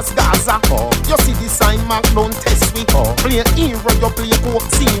walk past Gaza, you see the sign mark, don't test me. Play hero, you play Coke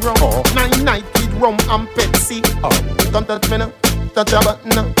Zero. 9 Kid Rum and Pepsi. Come touch me now, touch your button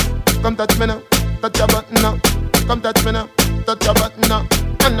now. Come touch me now, touch your button now. Come touch me now, touch your button now.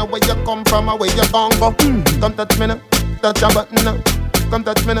 I know where you come from or where you gon' go. Come touch me now, touch your button now. Come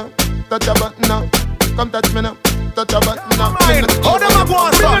touch me now, touch your button now. Come touch me now, touch your button now. How them a go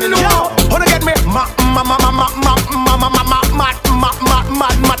on son? Yo, wanna get me?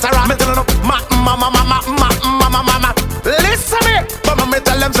 Listen me, but me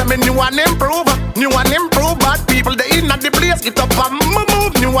tell them say me new and improve, bad people they in at the place, get up and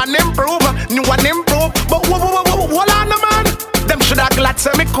move, new and improve, but hold on the man, them shoulda glad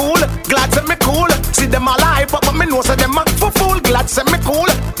say me cool, see them alive, but me know say them a fool, glad say me cool,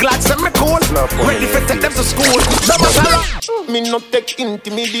 ready for take them to school, me no take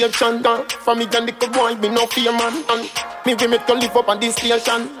intimidation, for me and the good boy, me no fear man, and me we make you live up on this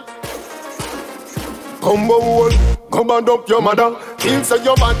station. Come on, come and up your mother. King say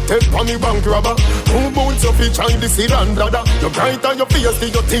your bad take for me bank robber. Who bones your feet trying to see and dada. You bright on your face, do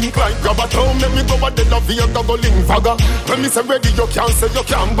you think like grabber? Don't make me go at the love here, go link fagger. When me say ready, you can't say you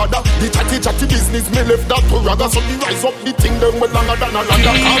can't bother. The chatty business, me left that to ragga. So me rise up the thing, them well longer than a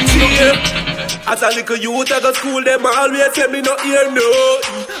ladder. As a little youth, I go school, them always say me no hear no.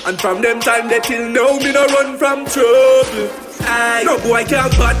 And from them time they till now, me no run from trouble. Aye. No boy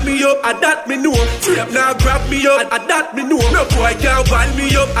can't bat me up, and that me know. Trap now grab me up, and that me know. No boy can't bat me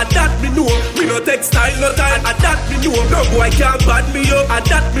up, and that me know. Me no take style, no time, and that me know. No boy can't bat me up, and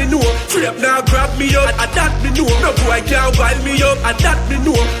that me know. Trap now grab me up, and that me know. No boy can't bat me up, and that me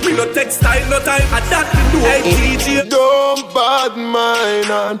know. Me no take style, no time, and that me know. Hey DJ, don't bad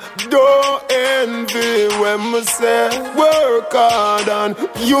mind and don't envy when me say work hard and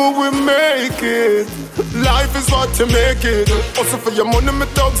you will make it. Life is what you make it. Also for your money, me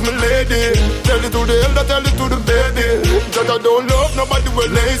thugs, me lady. Tell it to the elder, tell it to the baby. That I don't love nobody, we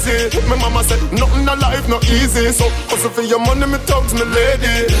lazy. My mama said nothing in life not easy. So also for your money, me thugs, me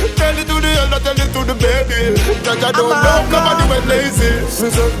lady. Tell it to the elder, tell it to the baby. That I don't love nobody, we lazy.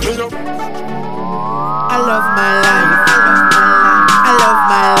 I love my life. I love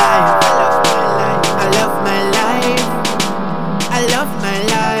my life. I love my life. I love my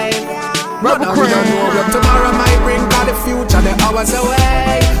life. Tomorrow might bring all the future, the hours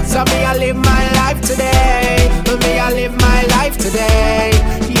away. So me I live my life today. Me I live my life today.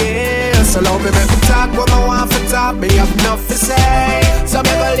 Yeah, so love me make me talk what I want for talk. Me have enough to say. So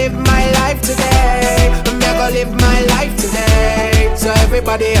me go live my life today. Me go live my life today. So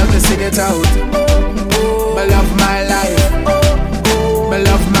everybody help me sing it out. Me love my life. Me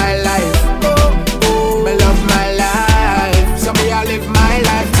love my life. Me love my life. So me I live my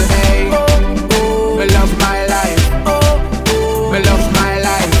life today. Me love my life. Me love my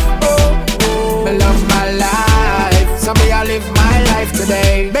life. Me love my life. So me I live my life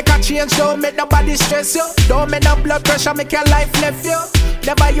today. Make a change, don't make nobody stress you. Don't make no blood pressure make your life left you.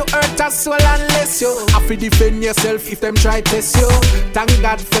 Never you hurt a soul unless you have to defend yourself if them try test you. Thank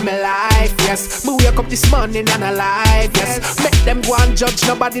God for my life, yes. Me wake up this morning and alive, yes. Make them go and judge,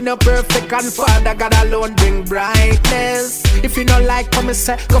 nobody no perfect. And Father God alone bring brightness. If you don't like come and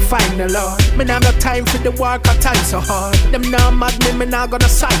say, go find the Lord. Me nah have no time for the work, or time so hard. Them nah mad me nah gonna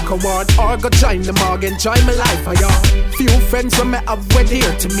psycho ward. Or go join the morgue, enjoy my life, oh y'all. Few friends when me have wed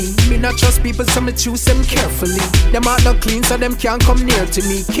here to me. Me not trust people, so me choose them carefully. Them are not clean, so them can't come near to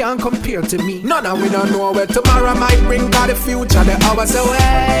me, can't compare to me. None of we don't know where tomorrow might bring. Got the future, the hours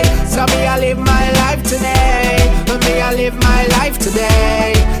away. So me I live my life today. Me I live my life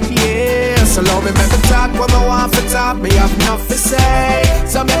today. Yeah, so love me make me talk when I want to talk. Me have enough to say.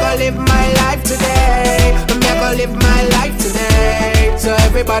 So me gonna live my life today. Me gonna live my life today. So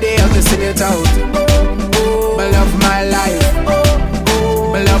everybody else listen it out. Me love my life.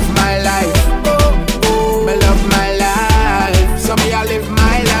 Me love my life. Me love my life. So me I live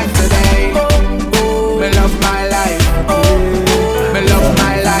my life today. Me love my life. Me love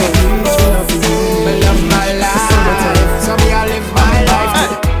my life. Me love my life. So me I live my life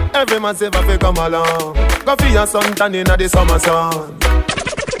today. Every man say if I come along, go for your sun tan in the summer sun.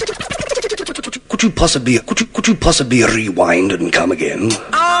 Could you possibly rewind and come again?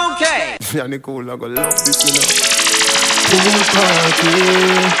 Okay. Yeah, Nicole, I gonna love this, you know. Pool party.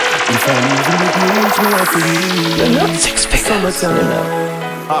 If I leave in the beach, me I feel. You're not six figures, you know.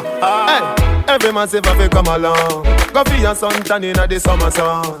 Hey, every man say if I come along, go for your sun tan in the summer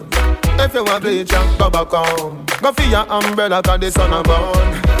sun. If you want bleach, go back home. Go for your umbrella 'cause the sun a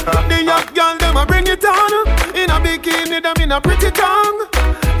burn. The young girl them a bring it on. In a bikini them in a pretty tongue.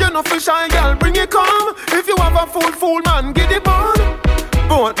 You know for shy girl bring it come. If you have a fool man get it on.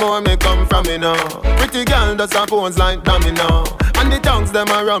 Both more may come from me now. Pretty girl does her bones like domino. And the tongues them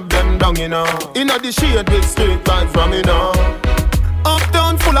a rub them down you know. In a the shade with straight vibes from me now.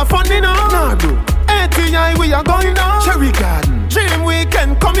 Uptown full of fun you know. Nah do. ATI we are going now. Cherry Garden. Dream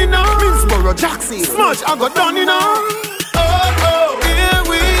Weekend coming now. Minsboro, Jackson. Smudge I got done you know. Oh, here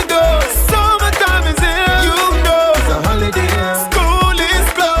we go. Summertime is here. You know it's a holiday. School is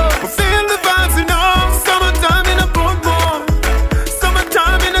closed. Feel the vibes you know. Summertime in a Portmore.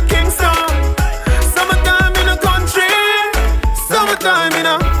 Summertime in a Kingston. Summertime in a country. Summertime in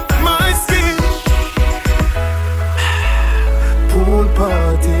a my skin. Pool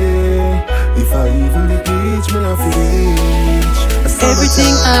party. If I even the beach, me not reach.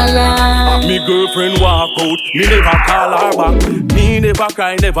 Everything alright. Me girlfriend walk out, me never call her back. Me never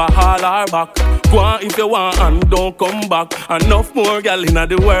cry, never haul her back. Go on if you want and don't come back. Enough more gal in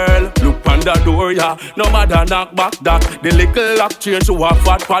the world. Look on the door, yeah. No matter knock back that. The little lock change to a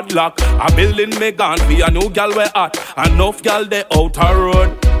fat padlock. A building me gone for a new gal we hot. Enough gal they out a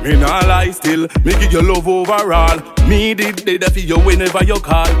road. Me nah lie still, me give you love overall. Me did for you whenever you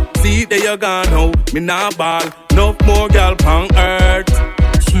call. See there you gone now, me nah ball. Enough more gal on earth.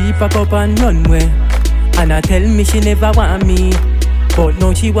 She pack up and run away, and I tell me she never want me. But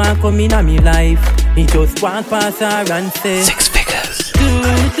now she want come in a me life. Me just walk past her and say 6 figures. Do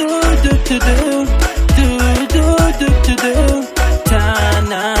ta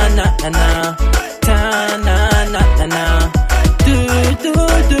na na na na, ta na na na na. Do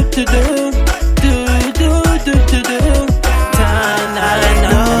ta na na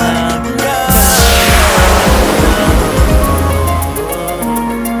na.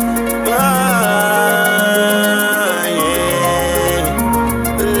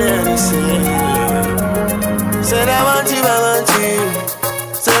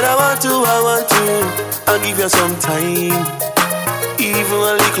 I'll give you some time, even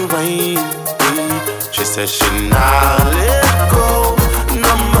a little wine. She said she not let go,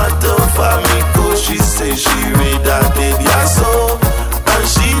 no matter for me go. She said she read that baby I saw, and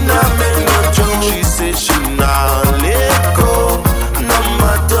she not make no joke. She said she not let go, no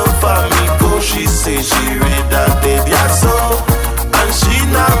matter for me go. She said she read that baby I saw, and she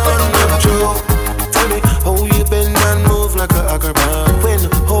not make no joke. Tell me how you bend and move like a acrobat. When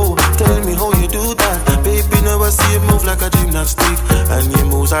tell me how you do that. Baby, never see you move like a gymnastic. And your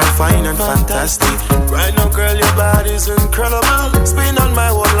moves are fine and fantastic. Right now, girl, your body's incredible. Spin on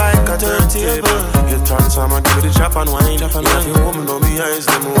my wall like a turntable. You transform and give it a chop and wine. If you woman on me eyes,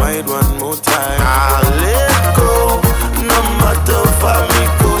 them wide one more time. I'll let go, no matter for me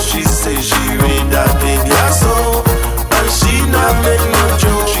go. She say she read that baby I saw, and she not make no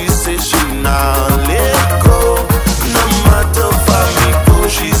joke. She say she not let go, no matter for me go.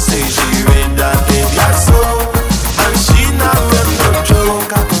 She say she read that baby I saw, and she not make no joke.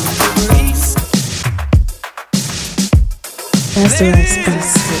 That's the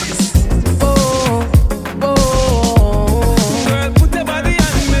response.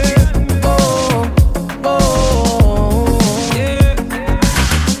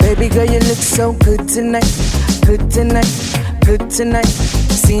 Baby girl, you look so good tonight. Good tonight, good tonight.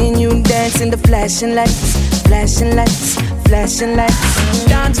 Seeing you dance in the flashing lights. Flashing lights, flashing lights.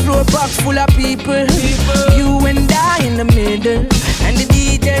 Dance floor box full of people. You and I in the middle. And the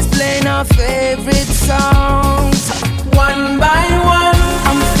DJ's playing our favorite songs. One by one,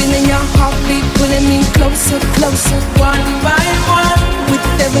 I'm feeling your heartbeat pulling me closer, closer. One by one, with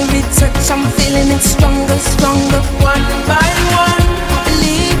every touch I'm feeling it stronger, stronger. One by one,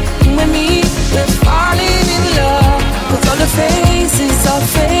 believe with me, we're falling in love. 'Cause all the faces are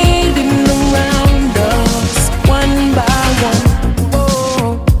fading around us. One by one,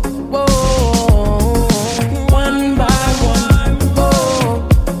 oh, oh, one by one, oh,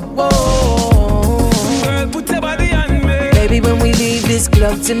 oh. Girl, put your body on me. Baby, when we leave this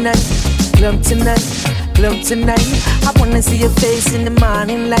club tonight, club tonight, club tonight, I wanna see your face in the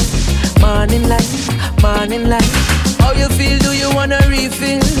morning light, morning light, morning light. How you feel? Do you wanna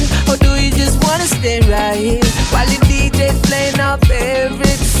refill? Or do you just wanna stay right here while the DJ's playing our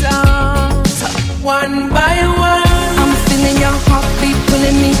favorite songs? One by one, I'm feeling your heartbeat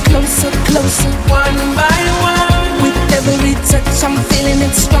pulling me closer, closer. One by one, with every touch I'm feeling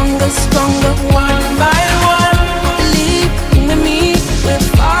it stronger, stronger. One by one, believe with me, we're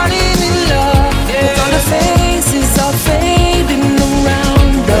falling in love. With all the faces are fading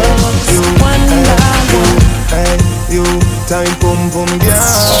around us. One by one. Hey, you, time boom boom girl.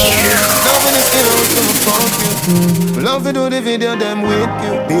 Loving is still out to fuck you. Love to do the video them with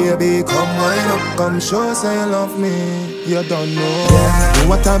you. Baby, come wind up, come show say you love me. You don't know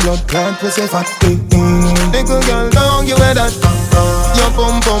what a blood clot pussy fat. Little girl, don't you wear that? Your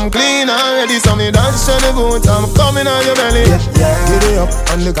pum pum clean already, so me dash on the boot. I'm coming on your belly. Get it up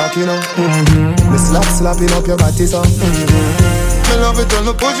on the cocky now. Me slapping up your body so. Me love it when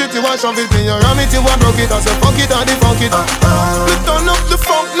you push it, you want shove it, when you ram it, you want broke it, I say fuck it or the fuck it. We turn up the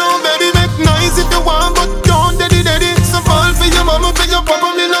funk now, baby, make nice if you want, but don't daddy. So fall for your mama, for your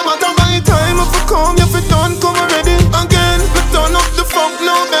papa, me no matter by time if you come, if you don't come already. Again, we turn up the funk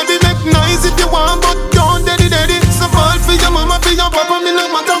now, baby, make nice if you want, but don't daddy. So fall for your mama, for your papa, me no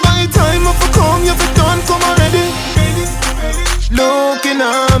matter by time if you come, if you don't come already. Looking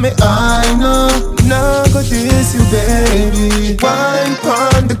at me, I know, now go this you, baby. Wine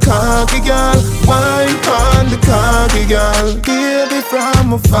pon the cocky girl, wine pon the cocky girl. Baby,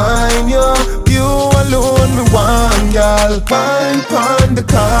 from a fine you alone me one girl. Wine pon the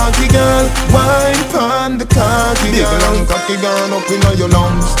cocky girl, wine pon the cocky girl. Big long cocky gone up in all your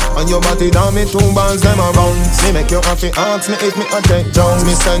lungs, and your body down me 2 bands them a bounce. Me make you happy, ask me if me a take Jones.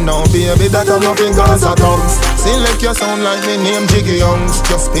 Me say no, baby, that I'm nothing girls at tongues. Select your sound like me name Jiggy Youngs.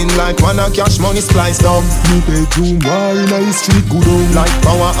 Just spin like one a cash money spliced up. Me bedroom wall in a street good on. Like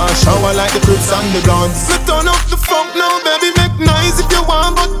power and shower like the Crips and the Bloods. Me turn up the funk now, baby, make nice if you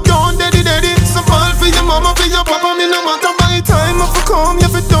want, but don't daddy. So fall for your mama, for your papa, me no matter by time if you come,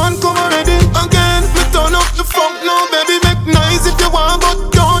 if you don't come already. Again, me turn up the funk now, baby, make nice if you want, but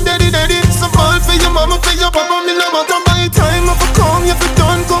don't daddy. So fall for your mama, for your papa, me no matter by time if you come, if you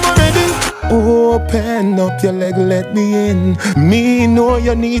don't come already. Open up your leg, let me in. Me know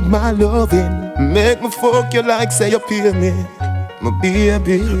you need my loving. Make me fuck you like say you pay me. My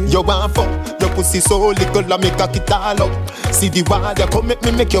baby, you want fuck, your pussy so little I make a it all up. See the wall, you come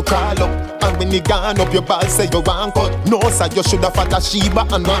make you crawl up. And when you gone up your ball, say you want cut. No sir, you shoulda fought a Sheba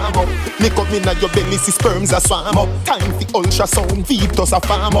and warm up. Me come in at your belly, see sperms a swam up. Time for ultrasound, fetus a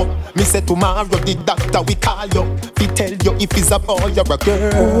farm up. Me say tomorrow the doctor we call you. We tell you if it's a boy or a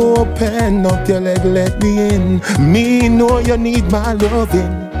girl. Open up your leg, let me in. Me know you need my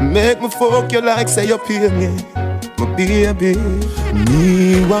loving. Make me fuck you like say you pay me. My baby,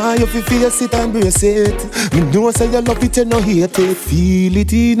 me why you face it and brace it. Me know say you love it, you no hate it. Feel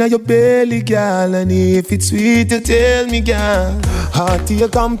it in your belly, girl, and if it's sweet, you tell me, girl. Heart to your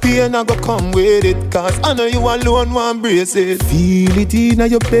campaign, I go come with it, cause I know you alone want brace it. Feel it in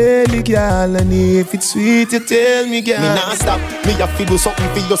your belly, girl, and if it's sweet, you tell me, girl. Me nah stop, me have to do something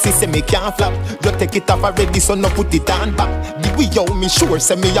for you, see, say me can't flap. You take it off already, so no put it on back. The way you me sure,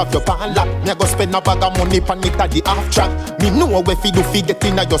 say me have your pan lap. Me I go spend a bag of money pan it at the half track. Me know where fi do fi get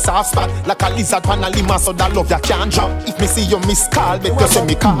in your soft spot. Like a lizard pan a lima, so that love ya can't drop. If me see you miss call, better say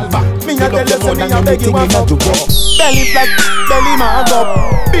me call back. Me a tell you say me a beg you a fuck. Belly flat, belly mag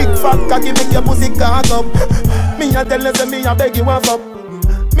up. Big fat cocky make your pussy cock up. Me a tell you say me a beg you a fuck.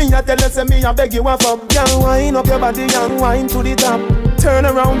 Me a tell you say me a beg you a fuck. Young wine up your body and wine to the top. Turn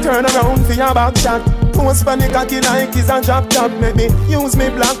around for your back shot. Post for the cocky like it's a drop top. Maybe use me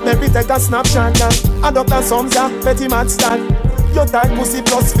black, maybe take a snapshot. Adopt a some ya, petty mad style. Your tight pussy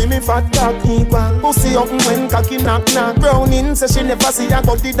plus fi me fat cock equal. Pussy up when cocky knock knock. Browning say she never see a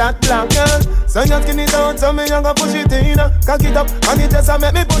body that black. So you skin it out, so me you go push it in. Cock it up and it just a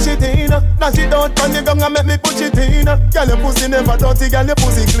make me push it in. Dash it out on the ground and make me push it in. Girl your pussy never dirty, girl your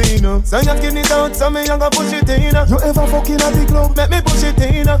pussy clean. So you skin it out, so me you go push it in. You ever fucking at the club, make me push it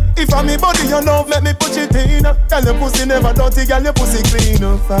in. If I'm me body you love, make me push it in. Girl your pussy never dirty, girl your pussy clean.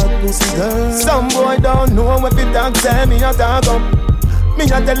 Fat pussy girl. Some boy don't know what the dog say me a dog up. Me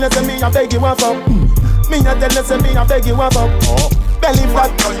a tell you say me a beg you up. Me a tell you say me a beg you up. Belly fat,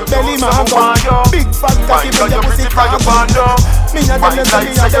 belly man up. Big fat cocky, but your pussy cock up. Me a tell you say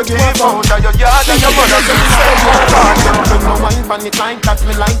me a beg you up. When you wine pon it like that,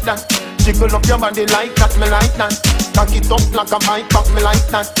 me like that. Jiggle up your body like that, me like that. Cock it up like a bike, cock me like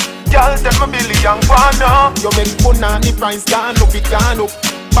that. Girl, take my billion guano. You make punani price gone up, it gone up.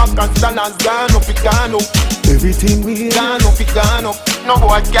 Back and dollars gone up, it gone up. Everything we gone up, it gone up. No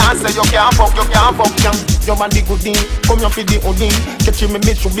boy can't say you can't fuck, you can't fuck, young. Your man the good thing, come here for the odding. Catch me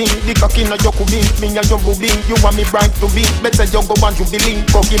me to be, the cocky no you could be. Me and your booby, you want me bright to be. Better you go and jubilee,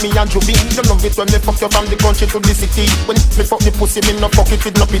 go give me and jubilee. You love it when me fuck you from the country to the city. When me fuck the pussy, me no fuck it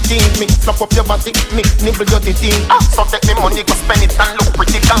with no pity. Me slap up your body, me nibble your titty. So take me money, go spend it and look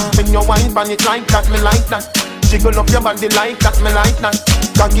pretty down. When you wine pan it like that, me like that. Jiggle up your body like that, me like that.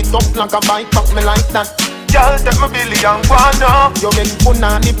 Cock it up like a bike, cock me like that. Girl, take my billion guano. You make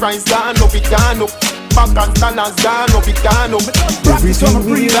punani price gone up, it gone up. Back and dollars gone up, it gone up. Everything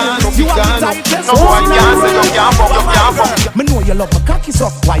we gone up, it gone up. No boy can't say you can't fuck, you can't fuck. Me know you love my cocky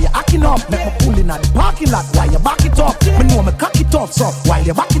up, why you acting up? Make me pull in at the parking lot, why you back it up? Me know me cocky tough, so why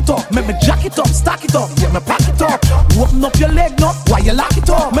you back it up? Make me jack it up, stack it up, yeah me pack it up. Open up your leg, no, why you lock it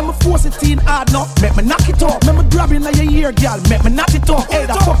up? Make me force it in hard, no, make me knock it up. Make me grab in your ear, girl, make me knock it up. Hey,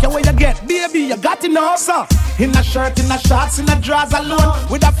 the fuck you where you get, baby, you got enough, sir. In a shirt, in a shorts, in a drawers alone.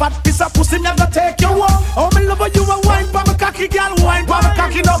 With a fat piece of pussy, never take you home. Oh, me love you a wine pa me cocky girl, wine pa me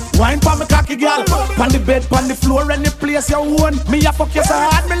cocky no, wine pa me cocky girl. Pon the bed, pon the floor, any place you own. Me a fuck you so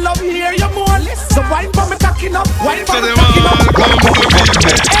hard, me love hear you more. So wine pa me cocky no, wine pa me cocky no.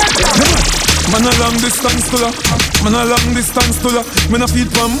 Man a long distance to la, man a long distance to la. Me na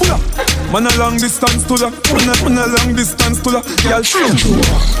feed from Buddha. Man a long distance to la, man a long distance to la. Girl,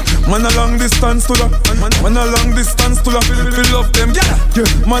 man a long distance to la, man a long distance to la. Feel love them,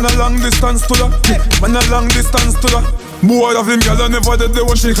 yeah. Man a long distance to la, man a long distance to la. Boy of them gyal never did they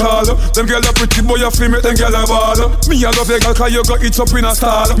what she call. Them gyal a pretty boy a flame it, them gyal a ball. Me a love your gyal 'cause you got it up in a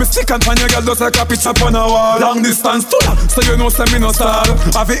stall. Me stick and pan your gyal just like a picture on a wall. Long distance to la, so you know say me no stall.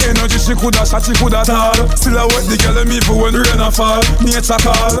 Have the energy she coulda shot, she coulda tall. Still a wet the gyal me even when rain a fall. Nature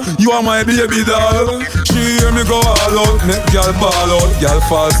call, you are my baby doll. She hear me go all out, make gyal ball out. Gyal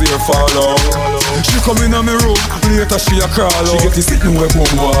falls here, fall out. She come in a me room, later she a crawl out. She get the sitting where boom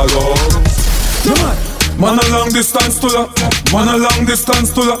wall out. Man a long distance to la, man a long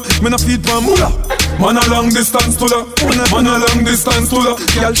distance to la. Me na feed from mula. Man a long distance to la, man a long distance to la.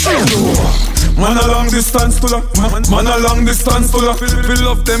 Girl, man a long distance to la, man a long distance to la. Feel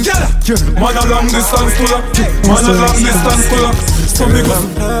love them, yeah. Man a long distance to la, man a long distance to la. So me go.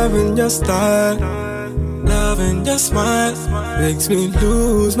 Loving your style, loving your smile makes me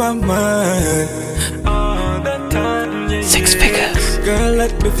lose my mind all the time. Yeah. 6 figures. Girl,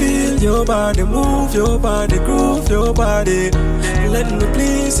 let me feel your body, move your body, groove your body. Let me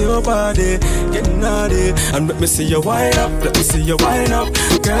please your body, get naughty. And let me see you wind up, let me see you wind up,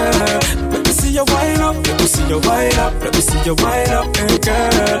 girl. Let me see you wind up, let me see you wind up, let me see you wind up, hey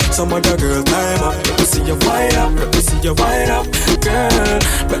girl. Some other girl time up, let me see you wind up, let me see you wind up, girl.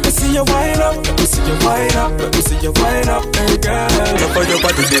 Let me see you wind up, let me see you wind up, let me see you wind up, hey girl. Look for your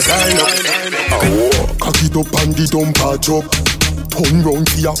body design up. Cock it up and the dumper drop. Turn round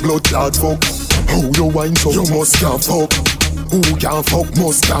for your blood clot fuck. How you wine so you must can't fuck. Who can fuck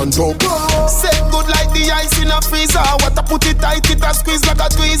must stand up. Set good like the ice in a freezer. Water put it tight, it a squeeze like a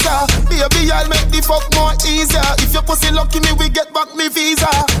tweezer. Baby, I'll make the fuck more easier. If your pussy lucky me, we get back me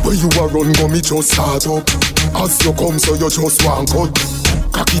visa. When you a run, go me just start up. As you come, so you just want cut.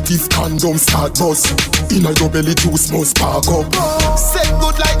 Cocky teeth condom start bust. Inna your belly juice must spark up. Set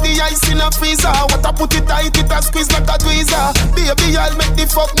good like the ice in a freezer. Water put it tight, it a squeeze like a tweezer. Baby, I'll make the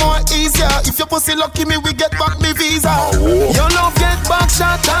fuck more easier. If your pussy lucky me, we get back me visa. Your love get back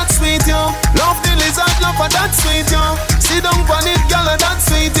shot, that's sweet, yo. Love the lizard, love for that sweet, yo. Sit down on it, girl, and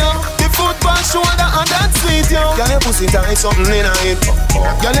that's sweet, yo. The foot back shoulder, and that's sweet, yo. Girl, your pussy tight, tight, something in it.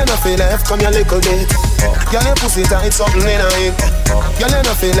 Girl, you no feel left, come here little bit. Girl, your pussy tight, something in it. Girl, you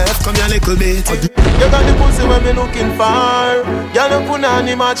no feel left, come here little bit. You got the pussy when me looking for. Girl, you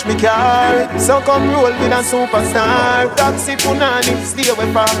punani match me car. So come roll with a superstar. Taxi punani, stay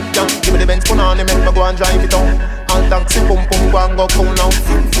away far. Give me the Benz punani, make me go and drive it on. All taxi pum pum go and go cool now.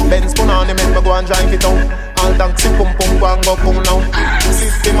 Benz punani, make me go and drive it on. All taxi pum pum go and go cool now.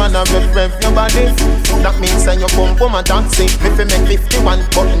 System and a rev your body. That means that you pum pum a taxi. Me fi make 51,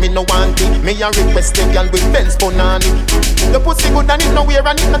 but me no want it. Me a request the girl with Benz punani. The pussy good and it no wear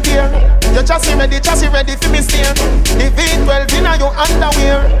and it no tear. Your chassis ready for me steer. The V12 inna your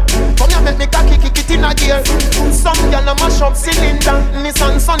underwear. Come here make me cocky kick it in a gear. Some girl a mash up cylinder.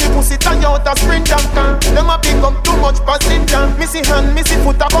 Nissan Sunny pussy Toyota Sprinter. Them a pick up too much passenger. Missy hand, missy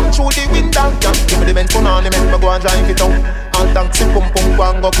foot a come through the window. Give me the Benz punani, make me go and drive it out. All taxi pum pum go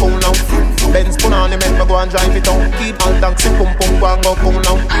and go cool now. Benz punani, make me go and drive it out. All taxi pum pum go and go cool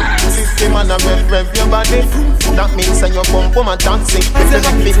now. System and a rev your body. That means that you pum pum a taxi. If you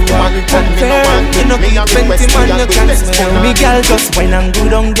like 51, then me no want it. Me a request the girl with Benz punani. Me girl just wine and go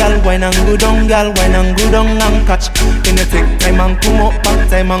down, girl, wine and go down, girl, wine and go down and catch. Then you take time and come up, back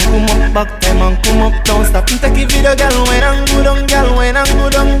time and come up, back time and come up. Don't stop. Take it video, girl, wine and go down, girl, wine and go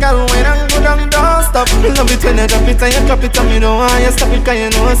down, girl, wine and go down. Don't stop. Love it when you drop it and you drop it and me don't want you stop it 'cause you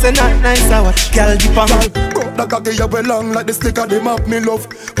know it's not nice to watch. Girl, deep on. The cocky you well long like the stick of the map, me love.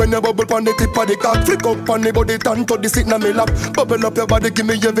 When you bubble pon the tip of the cock, flick up on the body, turn to the sit na me lap. Bubble up your body, give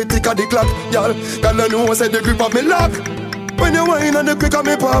me every tick of the clock. Y'all, girl, you know I say the grip of me lock. When you whine and the quick of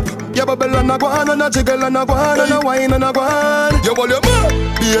me pop, you bubble and a go on and a jiggle and a go on and a whine and a go on. You hold your mouth,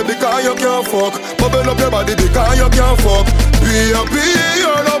 baby, 'cause you can't fuck. Bubble up your body because you can't fuck. Baby,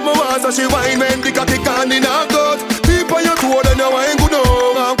 you love my one, so she whine when the cocky can in her gut. Deep on your toe, then you whine good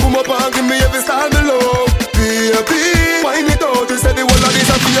on. And come up and give me every style below. Baby, whine it out, you say the whole of this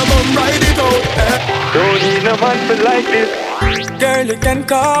and for your mom ride it out. Don't need no man to like this. Girl, you can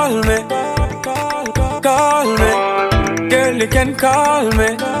call me. Call me. Girl, you can call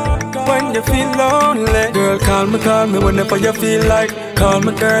me when you feel lonely. Girl, call me whenever you feel like. Call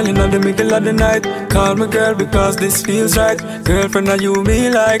me, girl, in the middle of the night. Call me, girl, because this feels right. Girlfriend, are you me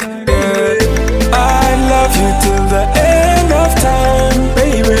like? Girl, I love you till the end of time,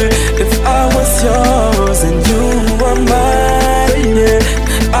 baby. If I was yours and you were mine, yeah,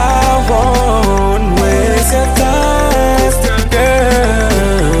 I won't waste your time,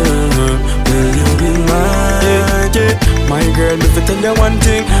 girl. Will you be mine? Yeah. My girl, if I tell you one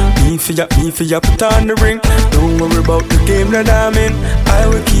thing, me for ya, put on the ring. Don't worry about the game that I'm in. I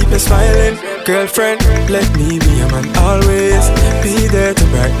will keep you smiling. Girlfriend, let me be your man always. Be there to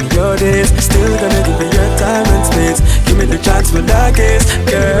brighten your days. Still gonna give you your time and space. Give me the chance for darkest.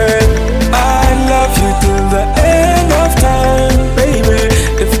 Girl, I love you till the end of time, baby.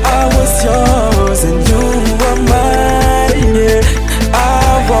 If I was yours and you were mine, yeah, I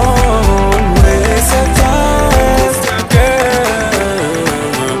won't waste your time.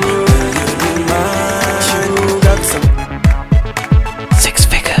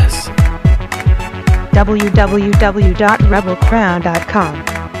 www.rebelcrown.com.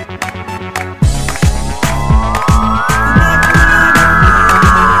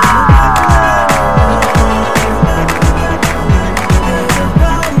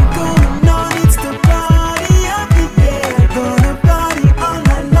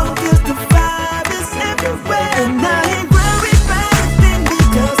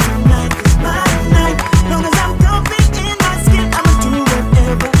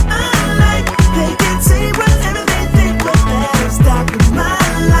 My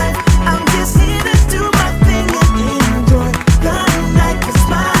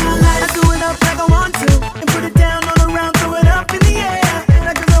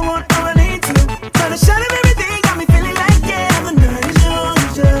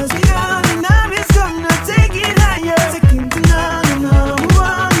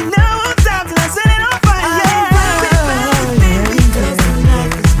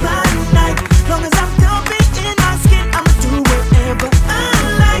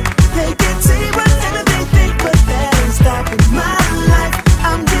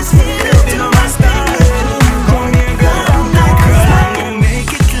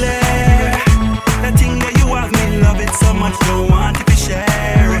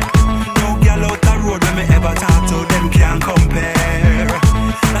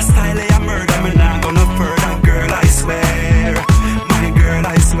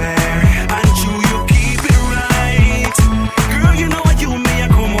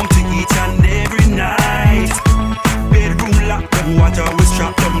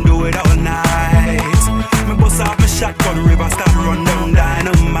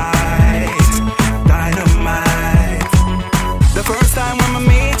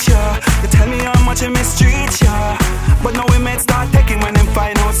much in my street, yeah. But now we might start taking when them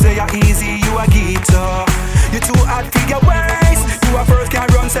find out say you're easy, you a geeter. You too hard for your ways. You a first,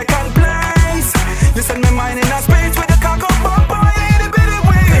 can't run second place. You send me mine in a space with the cock up, boy, itty bitty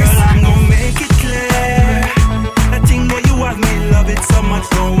ways. Girl, I'm gonna make it clear. That thing where you have me love it so much,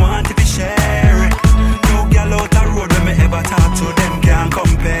 don't want to be shared. No girl out the road when me ever talk to them can't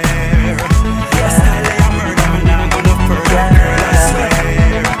compare. Your style is a murder, me not gonna further, girl, I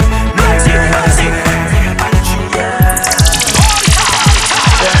swear. Magic.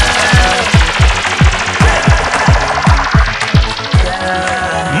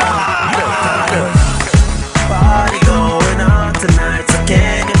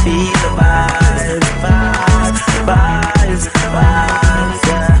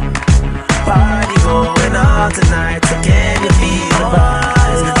 Tonight, so can you feel the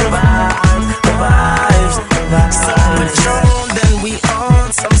vibes, the vibes, the vibes, the vibes? Some Patron, then we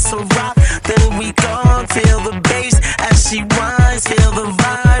on some Ciroc, then we gon' feel the bass as she whines, feel the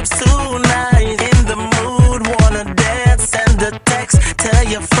vibes tonight. In the mood, wanna dance, send a text, tell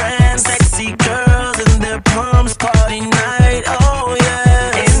your friends, sexy girls in their pumps, party night, oh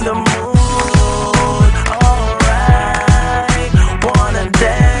yeah. In the mood, alright, wanna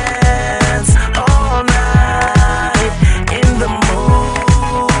dance all night.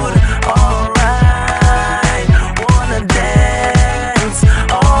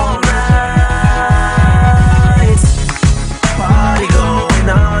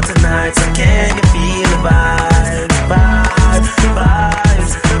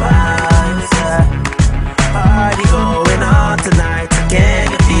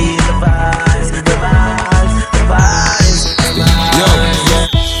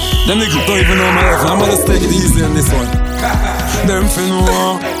 Them niggas don't even know my life, I'm gonna take it easy on this one. Them fin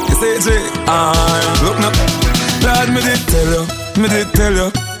know, you say J, look now. Lord, me did tell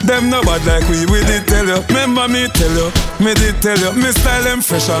you. Them no bad like we did tell you. Remember me tell you, me did tell you. Me style them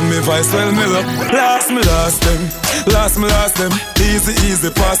fresh and me voice well mellow. Last them. Easy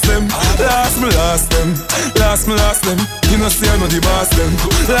pass them. Last them. You know see I know the boss them.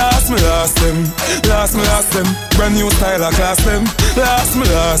 Last them. Brand new style I class them. Last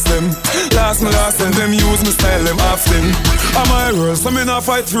them. Them use me style them off them. I'm my girl, so me not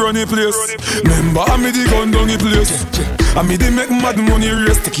fight for any place. Remember I me the gun down the place. I me the make mad money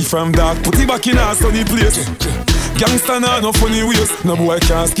race. Take it from dark, put it back in a sunny place. Gangsta nah no funny ways. No boy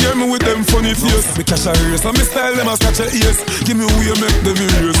can't scare me with them funny face. Me cash a race and me style them a scratch a ears. Give me way make them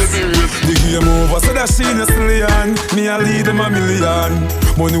erase. The game over so that she no stallion. Me a lead them a million.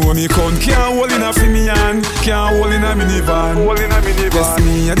 Money when me count can't hold in a fi me hand. Can't hold in a minivan. Yes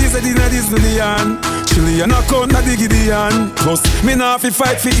me a this million. Chili and a count na the Gideon. Plus me nah fi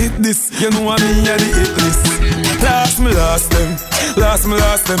fight fi hit this. You know me a the hit list. Last them.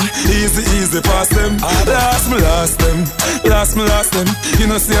 Easy pass them. Last them. You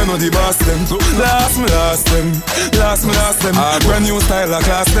know see I know the boss them. Last them. Brand new style I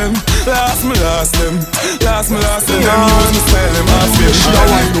class them. Last them. Them use me style them off me.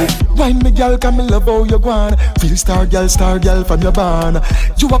 Wine me girl, can me love how you gwan. Real star girl from your barn.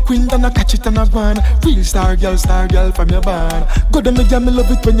 You a queen and I catch it and I gwan. Real star girl from your barn. Go down me girl, me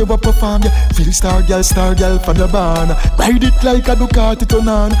love it when you a perform. Real star girl from your barn. Ride it like a Ducati turn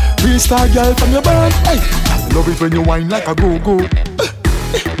on. Real star girl from your barn. Hey, I love it when you wine like a go-go.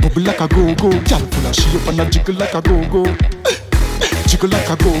 Bubble like a go-go. Girl full of shape and a jiggle like a go-go. Jiggle like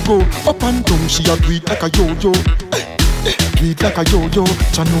a go-go. Up and down she a do it like a yo-yo. Do it like a yo-yo.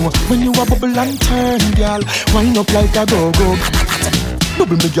 Chano, when you a bubble and turn, girl, wind up like a go-go.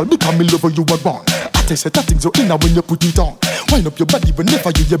 Bubble me, girl, because me love you a born. I say that things so inner when you put it on. Wind up your body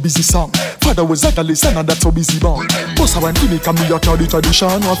whenever you hear busy song. Father was like a listen and that's so busy born. Boss I want to make a me a carry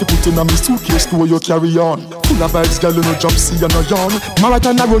tradition. Want to put in a me suitcase to you carry on. Full of vibes, girl, you no jump, see you no yawn.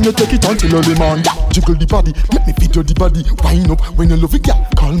 Marathon I run, you take it until early morning. Jiggle the body, make me video the body. Wind up when you love it, girl,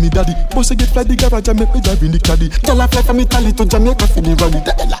 call me daddy. Boss I get fly the garage and make me drive in the caddy. Girl I fly from Italy to Jamaica for the rally.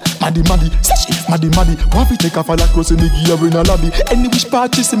 Maddy, say she maddy. Want to take off all that clothes in the gear in a lobby. Any wish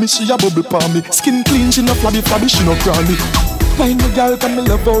party see me, she a bubble palm me. Skin clean, she no flabby, she no crawly. Wine me girl, can me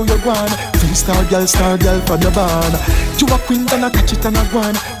love how you gwan. Real star girl from your barn. You a queen and I catch it and I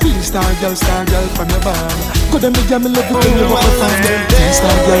gwan. Real star girl from your barn. Go them me girl, me love you when you walk up. Real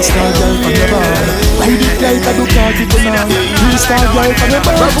star girl from your barn. Ride it like a Ducati turn on. Real star girl from your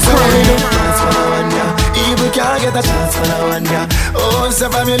barn. Evil can't get a chance for that one, yeah. Oh, so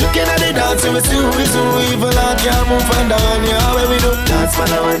from you looking at the dance, we see evil and can't move on down, yeah. Where we do dance for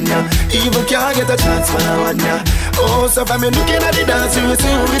that one, yeah. Evil can't get a chance for that one, yeah. Oh, so from you looking at the dance, we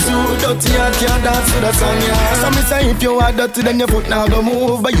see dirty and can't dance to the song, yeah. So me say if you are dirty, then your foot now go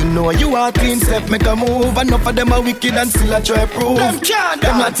move. But you know you are clean, step make a move. Enough of them are wicked and still a try prove. Them can't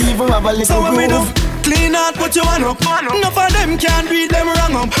dance. Them not even have a little groove. Clean out, put you on up. Enough of them can't read them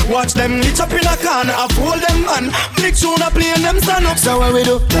wrong up. Watch them glitch up in a corner, hold them man. Big tune a play and them stand up. So what we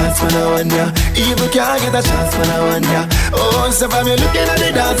do? Dance for that one, yeah. Evil can't get a chance for that one, yeah. Oh, so from you looking at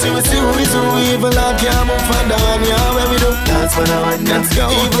the dance, we see evil and can't move for that one, yeah. Where we do? Dance for that one, yeah. Let's go.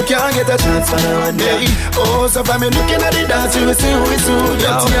 Evil can't get a chance for that one, yeah. Oh, so from you looking at the dance, we see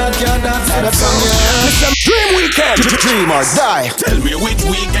dirty and can't dance for that song, yeah. Dream Weekend, dream or die. Tell me which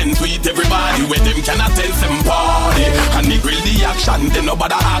weekend tweet everybody where them can attend some party. And they grill the action, then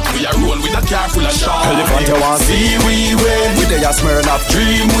nobody act. We are roll with a car full of shot. Elephant you want see we win. We dey a Smirnoff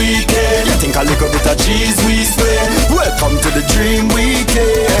Dream Weekend. You think a little bit of cheese we spend. Welcome to the Dream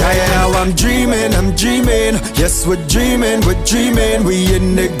Weekend. Now I'm dreaming. Yes, we're dreaming. We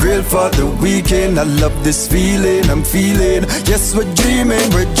in the grill for the weekend. I love this feeling, I'm feeling. Yes, we're dreaming.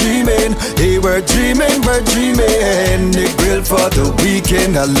 Hey, we're dreaming. The grill for the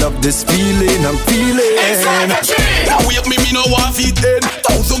weekend. I love this feeling, I'm feeling. Now wake me no want fit in.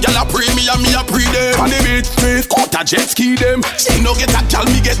 1,000 gal a pre me and me a pre them. On the beach street, cut a jet ski them. She no get a gal,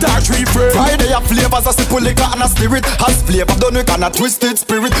 me get her 3 friends. Friday a flavors a simple liquor and a spirit. Has flavor done we can a twisted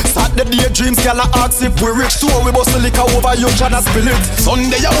spirit. Saturday daydreams gal a ask if we rich. So we bust the liquor over you and a spill it.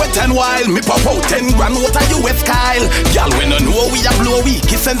 Sunday a wet and wild, me pop out 10 grand what a US Kyle. Gal we no know we a blow we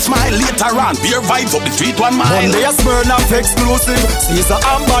kiss and smile. Later on, beer vibes up the street 1 mile. Monday a Smirnoff exclusive. Caesar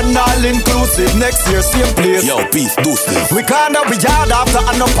and Band all inclusive. Next year same place. Yo, peace, deuces. We can't have a yard after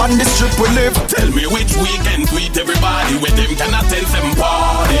and up on this trip we live. Tell me which weekend tweet everybody where them can attend some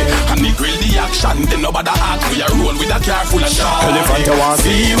party. And they grill the action, then nobody act. We are roll with a car full of shot. Elephant you want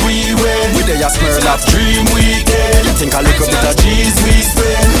see we win. We dey a Smirnoff Dream Weekend. You think a little bit of cheese we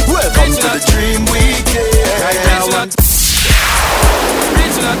spend. Welcome to the Dream Weekend.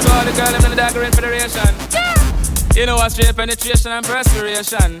 Reaching out to all the girls in the Dagger Federation. You know what's straight penetration and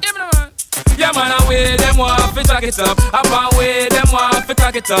perspiration. Yeah man, away them want to jack it up. Up and way them want to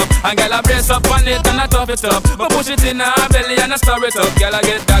cock it up. And girl I brace up on it and I top it up. But push it in her belly and I stir it up. Girl I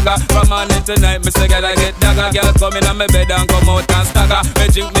get dagger from morning to night. Me say girl I get dagger. Girl come in on my bed and come out and stagger. Me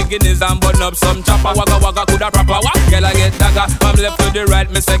drink me Guinness and burn up some chopper. Wagga coulda proper walk. Girl I get dagger from left to the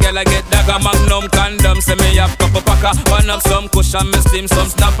right. Me say girl I get dagger. Magnum condom say me have couple packer. One up some cushion, me steam some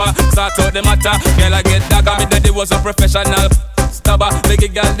snapper. Start out the matter. Girl I get dagger. Me daddy was a professional stabber.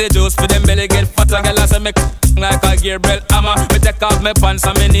 Biggie girl the juice for them belly get fatter. Girl I say me like a gear belt hammer. Me take off my pants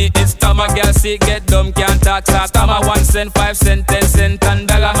and me need it stomach. Girl see get dumb can't talk so stammer. 1 cent, 5 cent, 10 cent, $10.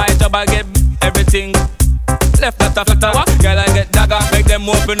 My job I get everything. Left flatter walk. Girl I get dagger. Make them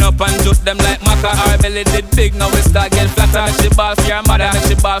open up and juice them like maca. Our belly did big, now we start get flatter. Make she ball for your mother, make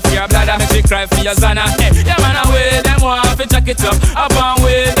she ball for your bladder. Make she cry for your zana. Hey, yeah man away them want to jack it up. Up and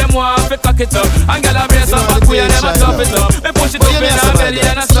way them want to cock it up. And girl I brace up back way and never top it up. Me push it up in her belly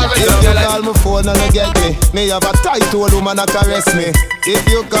and I stir it up. If you call my phone and I get me have a tight old woman that caress me. If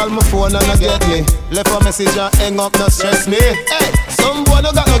you call my phone and I get me, left a message and hang up, not stress me. Hey, some boy no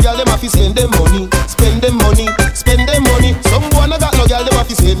got no girl, them have to spend them money. Spend them money. Some boy no got no girl, them have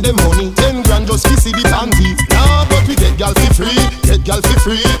to save them money. 10 grand just to see the panty. Nah, but we get girl for free.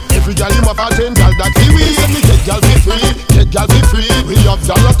 Every girl you have a 10 girl that we and we get girl for free. We have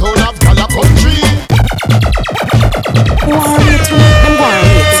dollar town, have dollar country. Warriors, them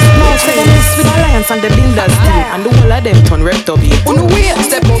warriors. Most of them is with Alliance and the builders too. And the whole of them turn red to be. On the way,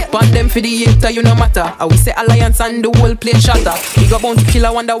 step up on them for the inter, you no matter. I will say Alliance and the whole place shatter. Big up on to kill, I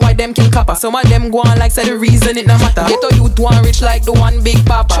wonder why them kill copper. Some of them go on like say the reason it no matter. Get a youth one rich like the one big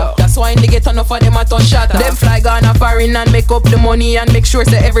papa. That's why they get enough of them a ton shatter. Them fly gone a foreign and make up the money and make sure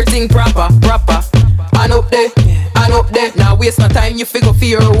say everything proper. And up there, now waste no time, you figure for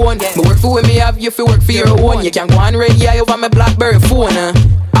your own. Me work for what me have, you fi work for your own. You can go and ready over my BlackBerry phone.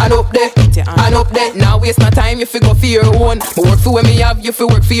 And up there, now waste no time, you figure for your own. Me work for what me have, you fi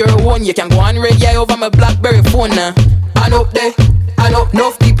work for your own. You can go and ready over my BlackBerry phone. And up there,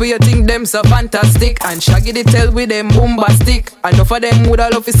 enough people you think them so fantastic. And Shaggy they tell with them bombastic. Enough of them woulda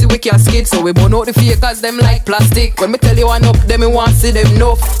love to see we can skid. So we burn out the fakers them like plastic. When me tell you one up, them me want see them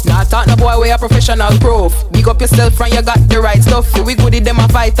enough. Nah talk no boy we a professional proof. Big up yourself and you got the right stuff. You we good with them a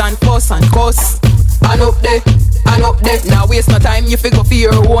fight and fuss and cuss. And up there, now waste no time, you figure for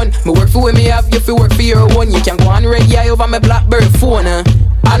your own. Me work for what me have, you fi work for your own. You can go and ready over my BlackBerry phone.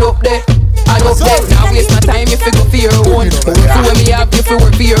 and up there. Now waste my time if you go for your own. But when me have if you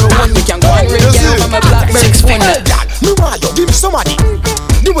work for your own, we can go and ring you over my Blackberry phone. Me want you give me some money.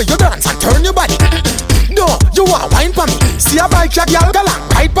 The way you dance and turn your body. No, you want wine for me. See a bike a girl galang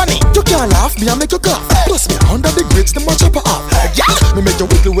right for me. You can't laugh, me I make you cough. Plus me under the grades, them watch up off. Yeah, me make you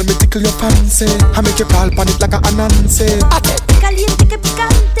wiggle when me tickle your fancy. I make you call pan it like a Anansi. Caliente que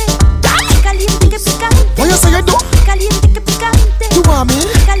picante. Caliente que picante. What you say you do? Caliente que picante. You want me?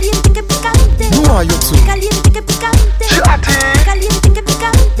 Caliente que picante. You want you too? Caliente que picante. Caliente que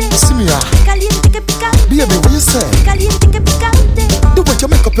picante. See me ah. Caliente que picante. Baby, what you say? Caliente que picante. The way you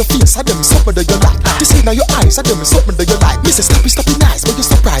make up your face, I them something that you like. You see now your eyes, I them something that you like. Me say stop it nice, but you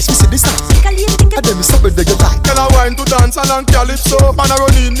surprised. Me say this nice. I them something that you like. Girl I wine to dance and calypso. Man I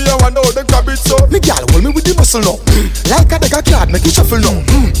run in me, I wonder how they grab it so. Me girl hold me with the muscle now. Like a dagger card, make you shuffle now.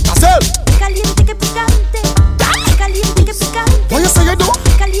 Myself. Caliente que picante. Caliente que picante. What you say you do?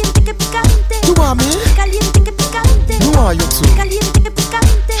 Caliente que picante. You want me? Caliente que picante. You want you too? Caliente que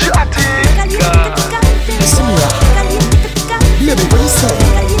picante. Caliente que picante. See me ah. Caliente que picante. Baby, what you say?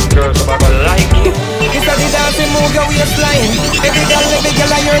 Girls, I'm gonna like you. It's a the dancing move your waistline. Every girl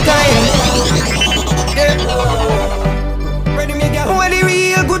on your time. Yeah. Ready me girl. When the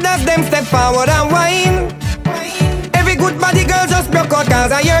real good as them step forward and whine. Every good body girl just broke out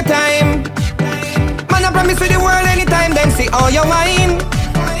cause of your time. Man I promise with the world anytime them see all your wine.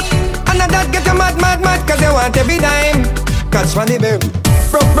 And that get you mad cause you want every dime. Catch from the baby.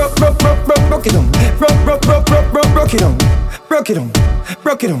 Broke it on. Broke it on. Broke it on. Broke it on.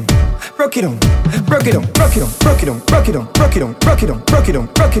 Broke it on. Broke it on. Broke it on. Broke it on. Broke it on. Broke it on. Broke it on. Broke it on.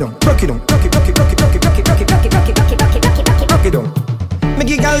 Broke it on. Broke it on. Broke it on. Me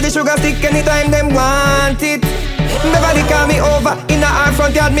give girl the sugar stick anytime them want it. Beverly call me over in her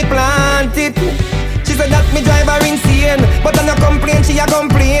front yard me plant it. She said that me drive her insane, but I no complain, she a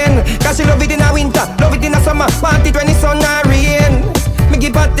complain. Cause she love it in a winter, love it in a summer, want it when the sun a rain. Me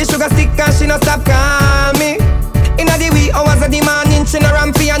give her the sugar stick and she no stop call me. Inna the wee hours of the morning, she no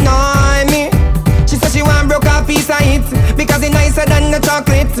ramp fi annoy me. She said she want broke a piece of it because it nicer than the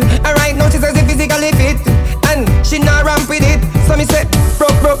chocolate. And right now she says it physically fit, and she not ramp with it. So me say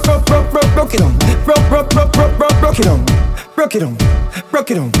broke it on, broke it on, broke it on, broke it on,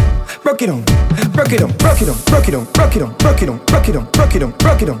 broke it on, broke it on, broke it on, broke it on, broke it on, broke it on, broke it on, broke it on,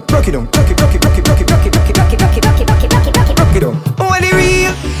 broke it on, broke it on, broke it, broke it, broke it, broke it, broke it, broke it, broke it, broke it, broke it, broke it, broke it, broke it on. When the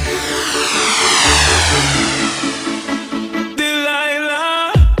real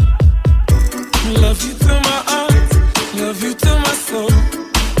Delilah, love you to my heart, love you to my soul.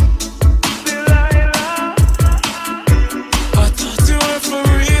 Delilah, I thought you were for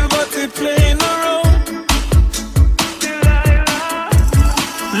real, but they playing a role. Delilah,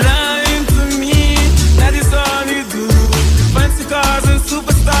 lying to me, that is all you do. Fancy cars and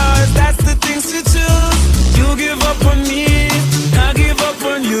superstars, that's the things you choose. You give up on me, I give up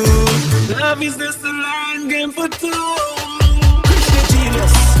on you. Love is just a long game for two.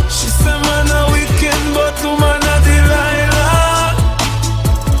 She said man a weekend, but two man a Delilah.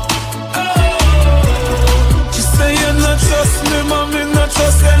 Oh. She say you not trust me, mommy not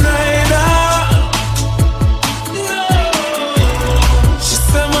trust you neither. No. She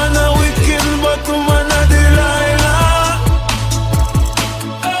said man a weekend, but two man a Delilah.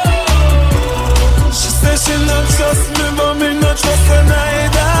 Oh. She say she not trust me, mommy not trust you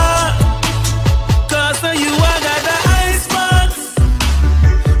neither. Cause of you I got the icebox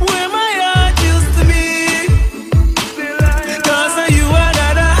where my heart used to be. Cause of you I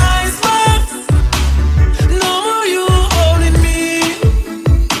got the icebox, no more you holding me.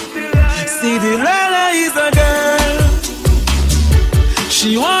 See Delilah is a girl, she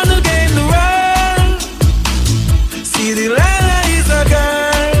wanna gain the world. See Delilah is a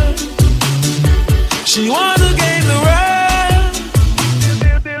girl, she wanna gain the world.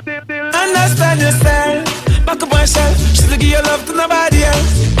 Understand yourself, back up myself. She's to give your love to nobody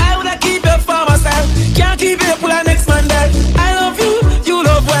else. I woulda keep it for myself, can't keep it for the next man dead. I love you, you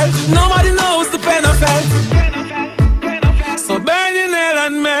love well. Nobody knows the pain I felt. So burn your nail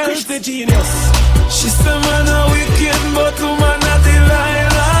and melt. Chris the genius. She said man a weekend, but two man a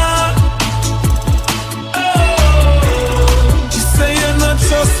Delilah. Oh. She say you not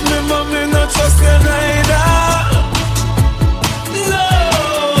trust me, mommy not trust you neither.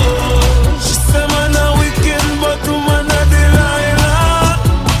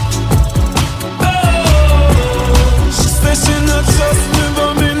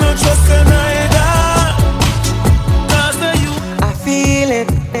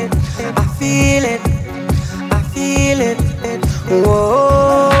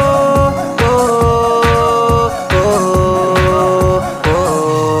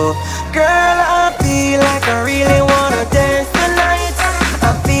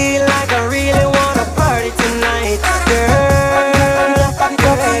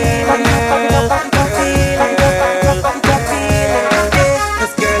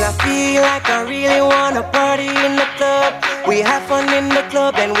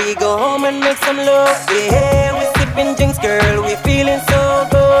 then we go home and make some love. Yeah, we sipping drinks, girl, we feeling so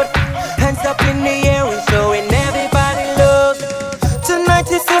good. Hands up in the air, we showing everybody love. Tonight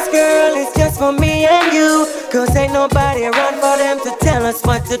this is, girl, it's just for me and you. Cause ain't nobody around for them to tell us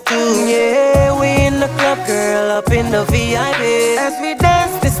what to do. Yeah, we in the club, girl, up in the VIP. As we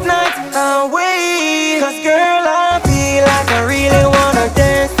dance this night away. Cause girl, I feel like I really wanna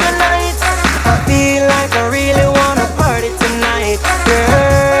dance tonight. I feel like I really wanna party tonight. Girl,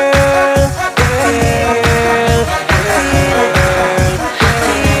 girl,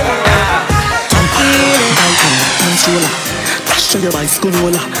 show your bicycle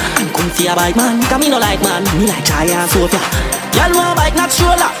roller and come for your bike, man. Cause me no like man, me like Jaya and Sophia. Y'all want bike, not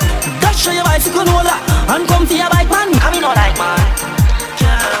stroller. Just show your bicycle roller and come for your bike, man. Cause me no like man.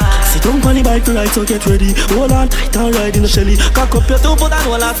 Sit down on the bike to ride, so get ready. Hold on tight and ride in the Shelly. Cock up your 2 foot and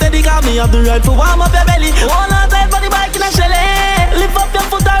hold on steady. Cause me have the ride for warm up your belly. Hold on tight for the bike in the Shelly. Lift up your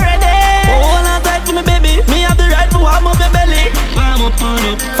foot already. Hold on tight for me, baby. Me have the ride for warm up your belly. Warm up,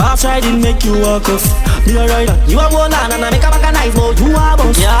 warm up. Fast riding make you walk off. Me a rider, you a one on and I make a back a nice boat. You a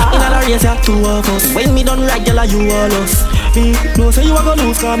boss, yeah. In a race, yeah, 2 of us. When me done ride, girl, you a lost. Me no say you a go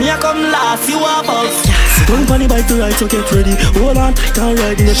lose, cause me a come last. You a boss. Sit down on the bike to ride, so get ready. Hold on tight and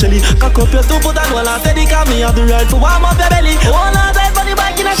ride in the Shelly. Cock up your 2 foot and hold on steady, cause me have the ride for warm up your belly. Hold on tight for the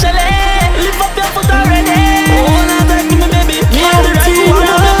bike in the Shelly. Lift up your foot already. Hold on tight for me, baby. Me have the ride for warm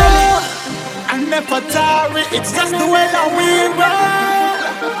up your belly. I'm never tired, it's just the way that we roll.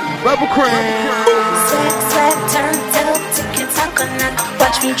 Rebel Cream. Swag, swag, turned up, took your talk on that.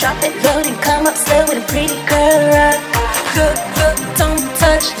 Watch me drop it low and come up slow with a pretty girl rock. Look, look, don't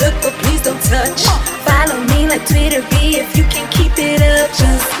touch, look, but please don't touch. Follow me like Twitter be if you can keep it up.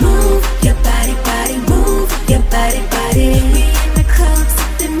 Just move your body, body, move your body, body. We in the club,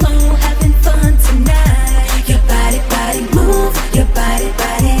 sipping more, having fun tonight. Your body, body, move your body,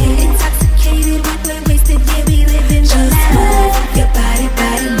 body. Intoxicated, we play wasted, yeah, we living the life. Just move your body,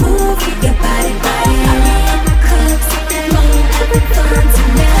 body, move your body, body. We in the club, sipping more, having fun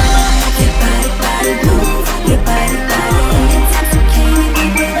tonight. Your body, body, move your body, body. Intoxicated, we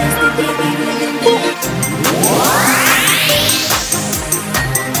play wasted, yeah, we living the life.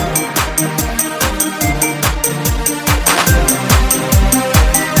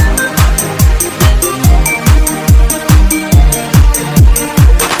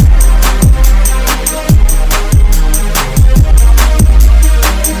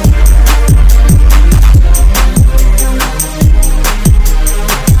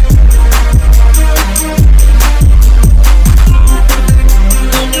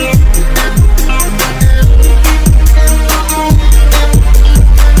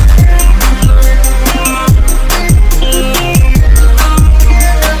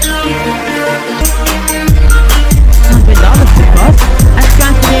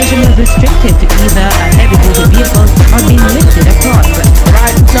 Restricted to either a heavy-duty vehicle or being lifted across.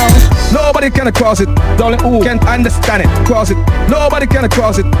 Right now, nobody can cross it. It's only who can understand it. Cross it. Nobody can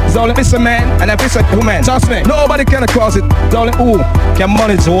cross it. It's only it's a man and if it's a woman. Trust me. Nobody can cross it. It's only who can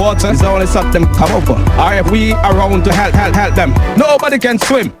manage the water. It's only something come over. Or if we around to help them. Nobody can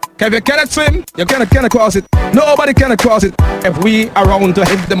swim. If you cannot swim, you cannot cross it. Nobody can cross it. If we around to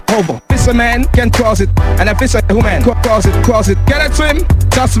hit them over. If it's a man can cross it, and if it's a woman cross it. Cannot swim?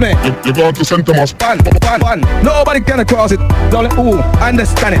 Trust me. You go to St. Thomas. One. Nobody can cross it. It's only who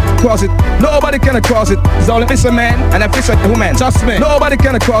understand it. Cross it. Nobody can cross it. It's only if it's a man, and if it's a woman. Trust me. Nobody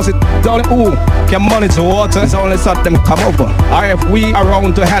can cross it. It's only who can manage the water. It's only something come over. Or if we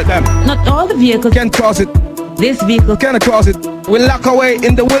around to help them. Not all the vehicles can cross it. This vehicle can cross it. We lock away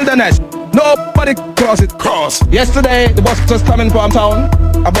in the wilderness. Nobody cross it. Cross. Yesterday, the bus was coming from town.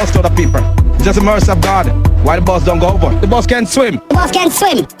 A bus to the people. Just the mercy of God. Why the bus don't go over? The bus can't swim. The bus can't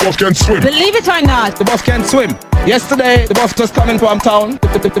swim. Bus can't swim. Believe it or not. The bus can't swim. Yesterday, the bus was coming from town.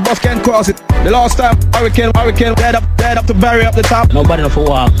 The bus can't cross it. The last time, hurricane, dead up to bury up the top. Nobody know for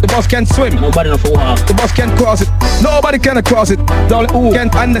walk. The bus can't swim. Nobody know for walk. The bus can't cross it. Nobody can cross it. It's only who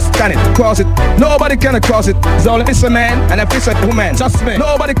can understand it. Cross it. Nobody can cross it. It's only if it's a man and if it's a woman. Trust me.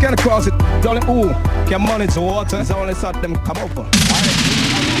 Nobody can cross it. It's only who can manage the water. It's only something come over.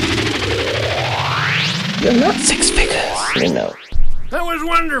 You're not 6 figures, you know. That was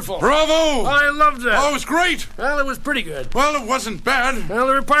wonderful. Bravo! I loved that. Oh, it was great. Well, it was pretty good. Well, it wasn't bad. Well,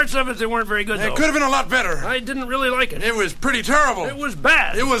 there were parts of it that weren't very good, though. It could have been a lot better. I didn't really like it. It was pretty terrible. It was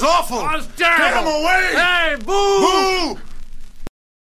bad. It was awful. It was terrible. Get him away! Hey, boo! Boo!